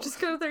so.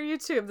 Just go to their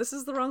YouTube. This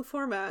is the wrong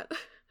format.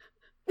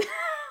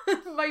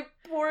 my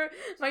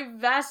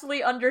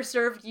vastly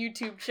underserved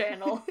YouTube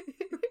channel.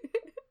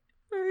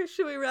 Alright,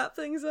 should we wrap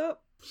things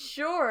up?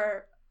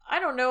 Sure. I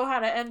don't know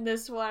how to end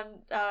this one.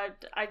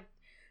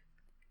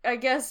 I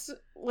guess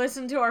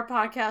listen to our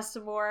podcast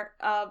some more.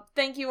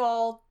 Thank you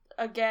all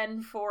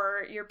again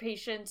for your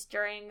patience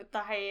during the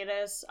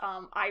hiatus.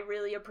 I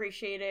really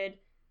appreciated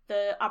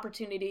the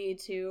opportunity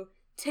to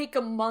take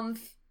a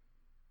month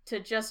to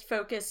just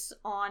focus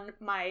on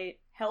my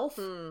health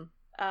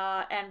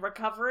and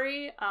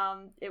recovery.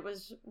 It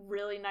was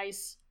really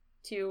nice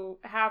to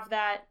have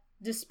that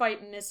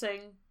despite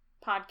missing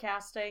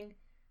podcasting.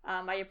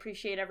 I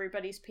appreciate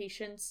everybody's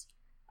patience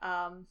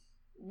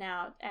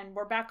now, and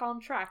we're back on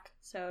track,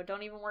 so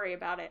don't even worry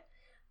about it.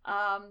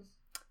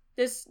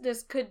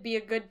 This could be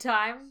a good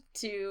time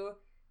to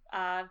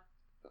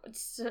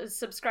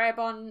subscribe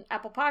on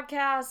Apple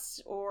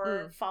Podcasts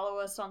or follow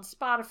us on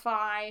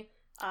Spotify.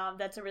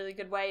 That's a really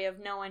good way of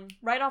knowing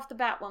right off the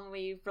bat when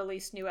we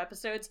release new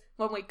episodes,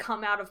 when we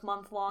come out of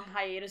month-long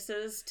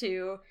hiatuses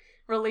to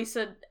release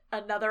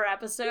another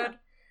episode.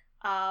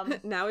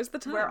 Now is the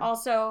time. We're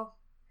also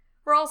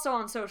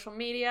on social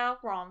media.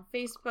 We're on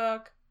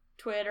Facebook,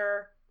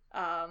 Twitter.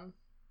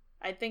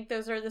 I think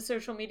those are the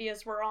social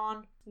medias we're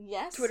on.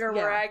 Yes. Twitter,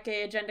 we're at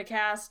Gay Agenda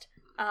Cast.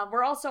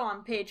 We're also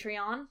on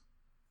Patreon,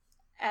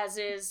 as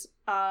is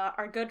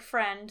our good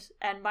friend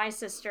and my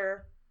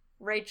sister,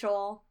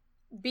 Rachel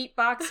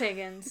Beatbox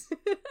Higgins,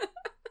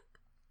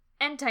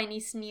 and Tiny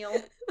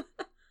Sneal.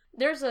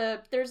 There's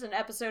an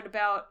episode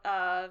about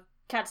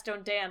Cats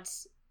Don't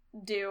Dance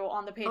due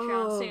on the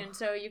Patreon soon,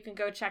 so you can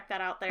go check that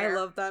out there. I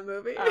love that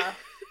movie.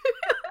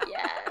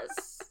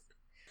 Yes.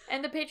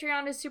 And the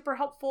Patreon is super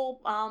helpful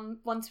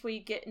once we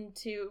get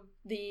into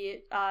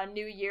the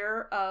new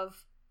year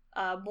of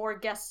more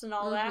guests and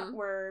all that.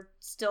 We're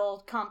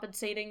still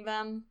compensating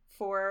them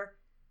for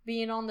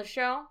being on the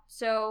show.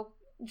 So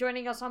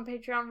joining us on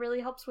Patreon really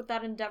helps with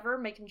that endeavor,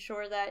 making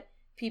sure that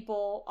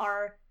people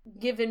are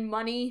given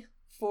money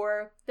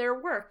for their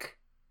work.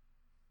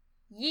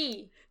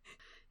 Yee.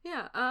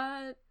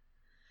 Yeah,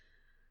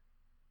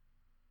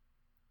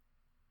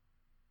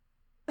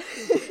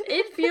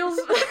 It feels...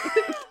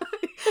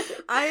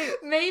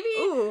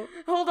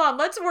 Hold on,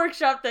 let's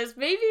workshop this.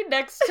 Maybe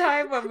next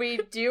time when we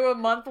do a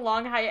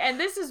month-long hiatus, and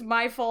this is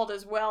my fault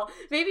as well,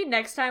 maybe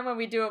next time when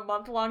we do a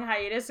month-long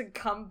hiatus and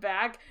come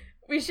back,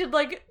 we should,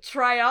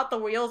 try out the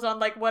wheels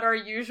on, what our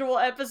usual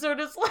episode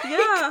is like.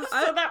 Yeah.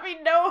 So that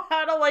we know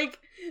how to,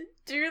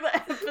 do the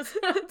episodes.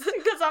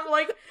 Because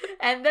I'm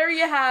and there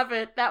you have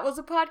it. That was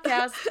a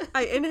podcast.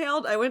 I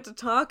inhaled, I went to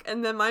talk,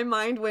 and then my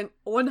mind went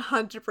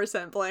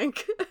 100%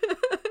 blank.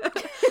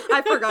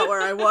 I forgot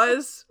where I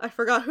was. I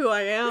forgot who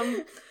I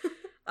am.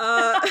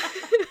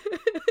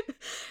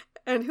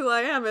 And who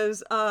I am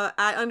is at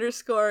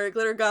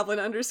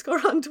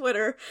 @glittergoblin_ on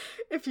Twitter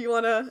if you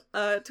want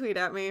to tweet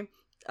at me.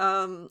 I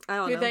don't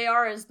know. Who they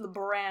are is the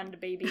brand,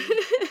 baby.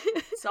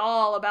 It's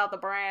all about the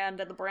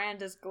brand, and the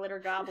brand is Glitter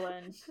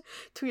Goblin.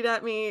 Tweet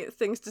at me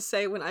things to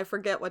say when I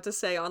forget what to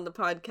say on the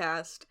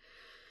podcast.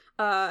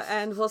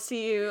 And we'll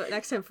see you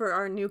next time for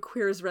our New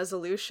Queers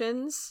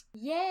resolutions.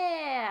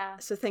 Yeah!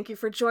 So thank you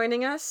for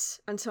joining us.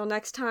 Until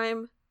next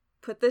time,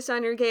 put this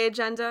on your gay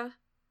agenda.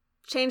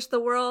 Change the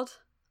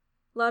world.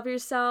 Love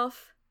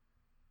yourself.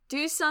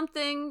 Do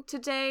something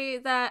today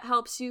that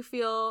helps you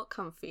feel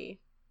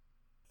comfy.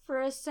 For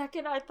a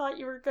second, I thought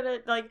you were gonna,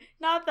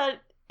 not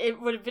that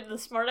it would have been the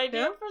smart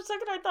idea. Yeah. For a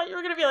second, I thought you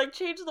were gonna be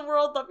change the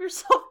world, love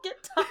yourself,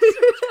 get top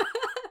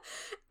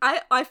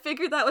I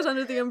figured that was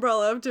under the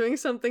umbrella of doing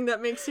something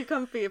that makes you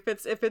comfy. If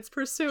it's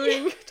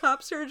pursuing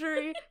top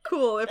surgery,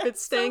 cool. If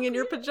it's staying in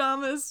your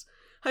pajamas,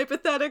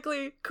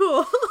 hypothetically,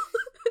 cool.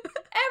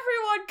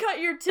 Everyone cut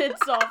your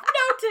tits off.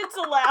 No tits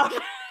allowed.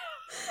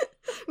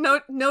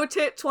 No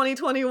tit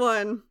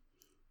 2021.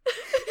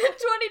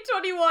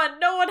 2021,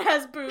 no one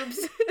has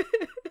boobs.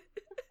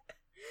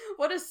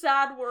 What a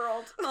sad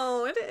world.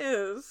 Oh, it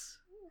is.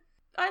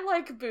 I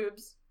like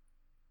boobs.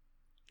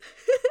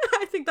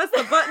 I think that's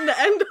the button to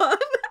end on.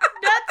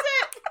 That's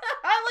it.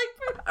 I like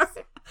boobs.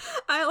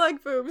 I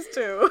like boobs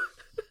too.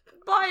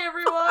 Bye,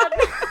 everyone.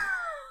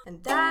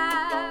 And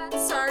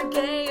that's our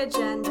gay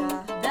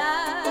agenda.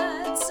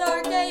 That's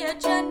our gay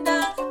agenda.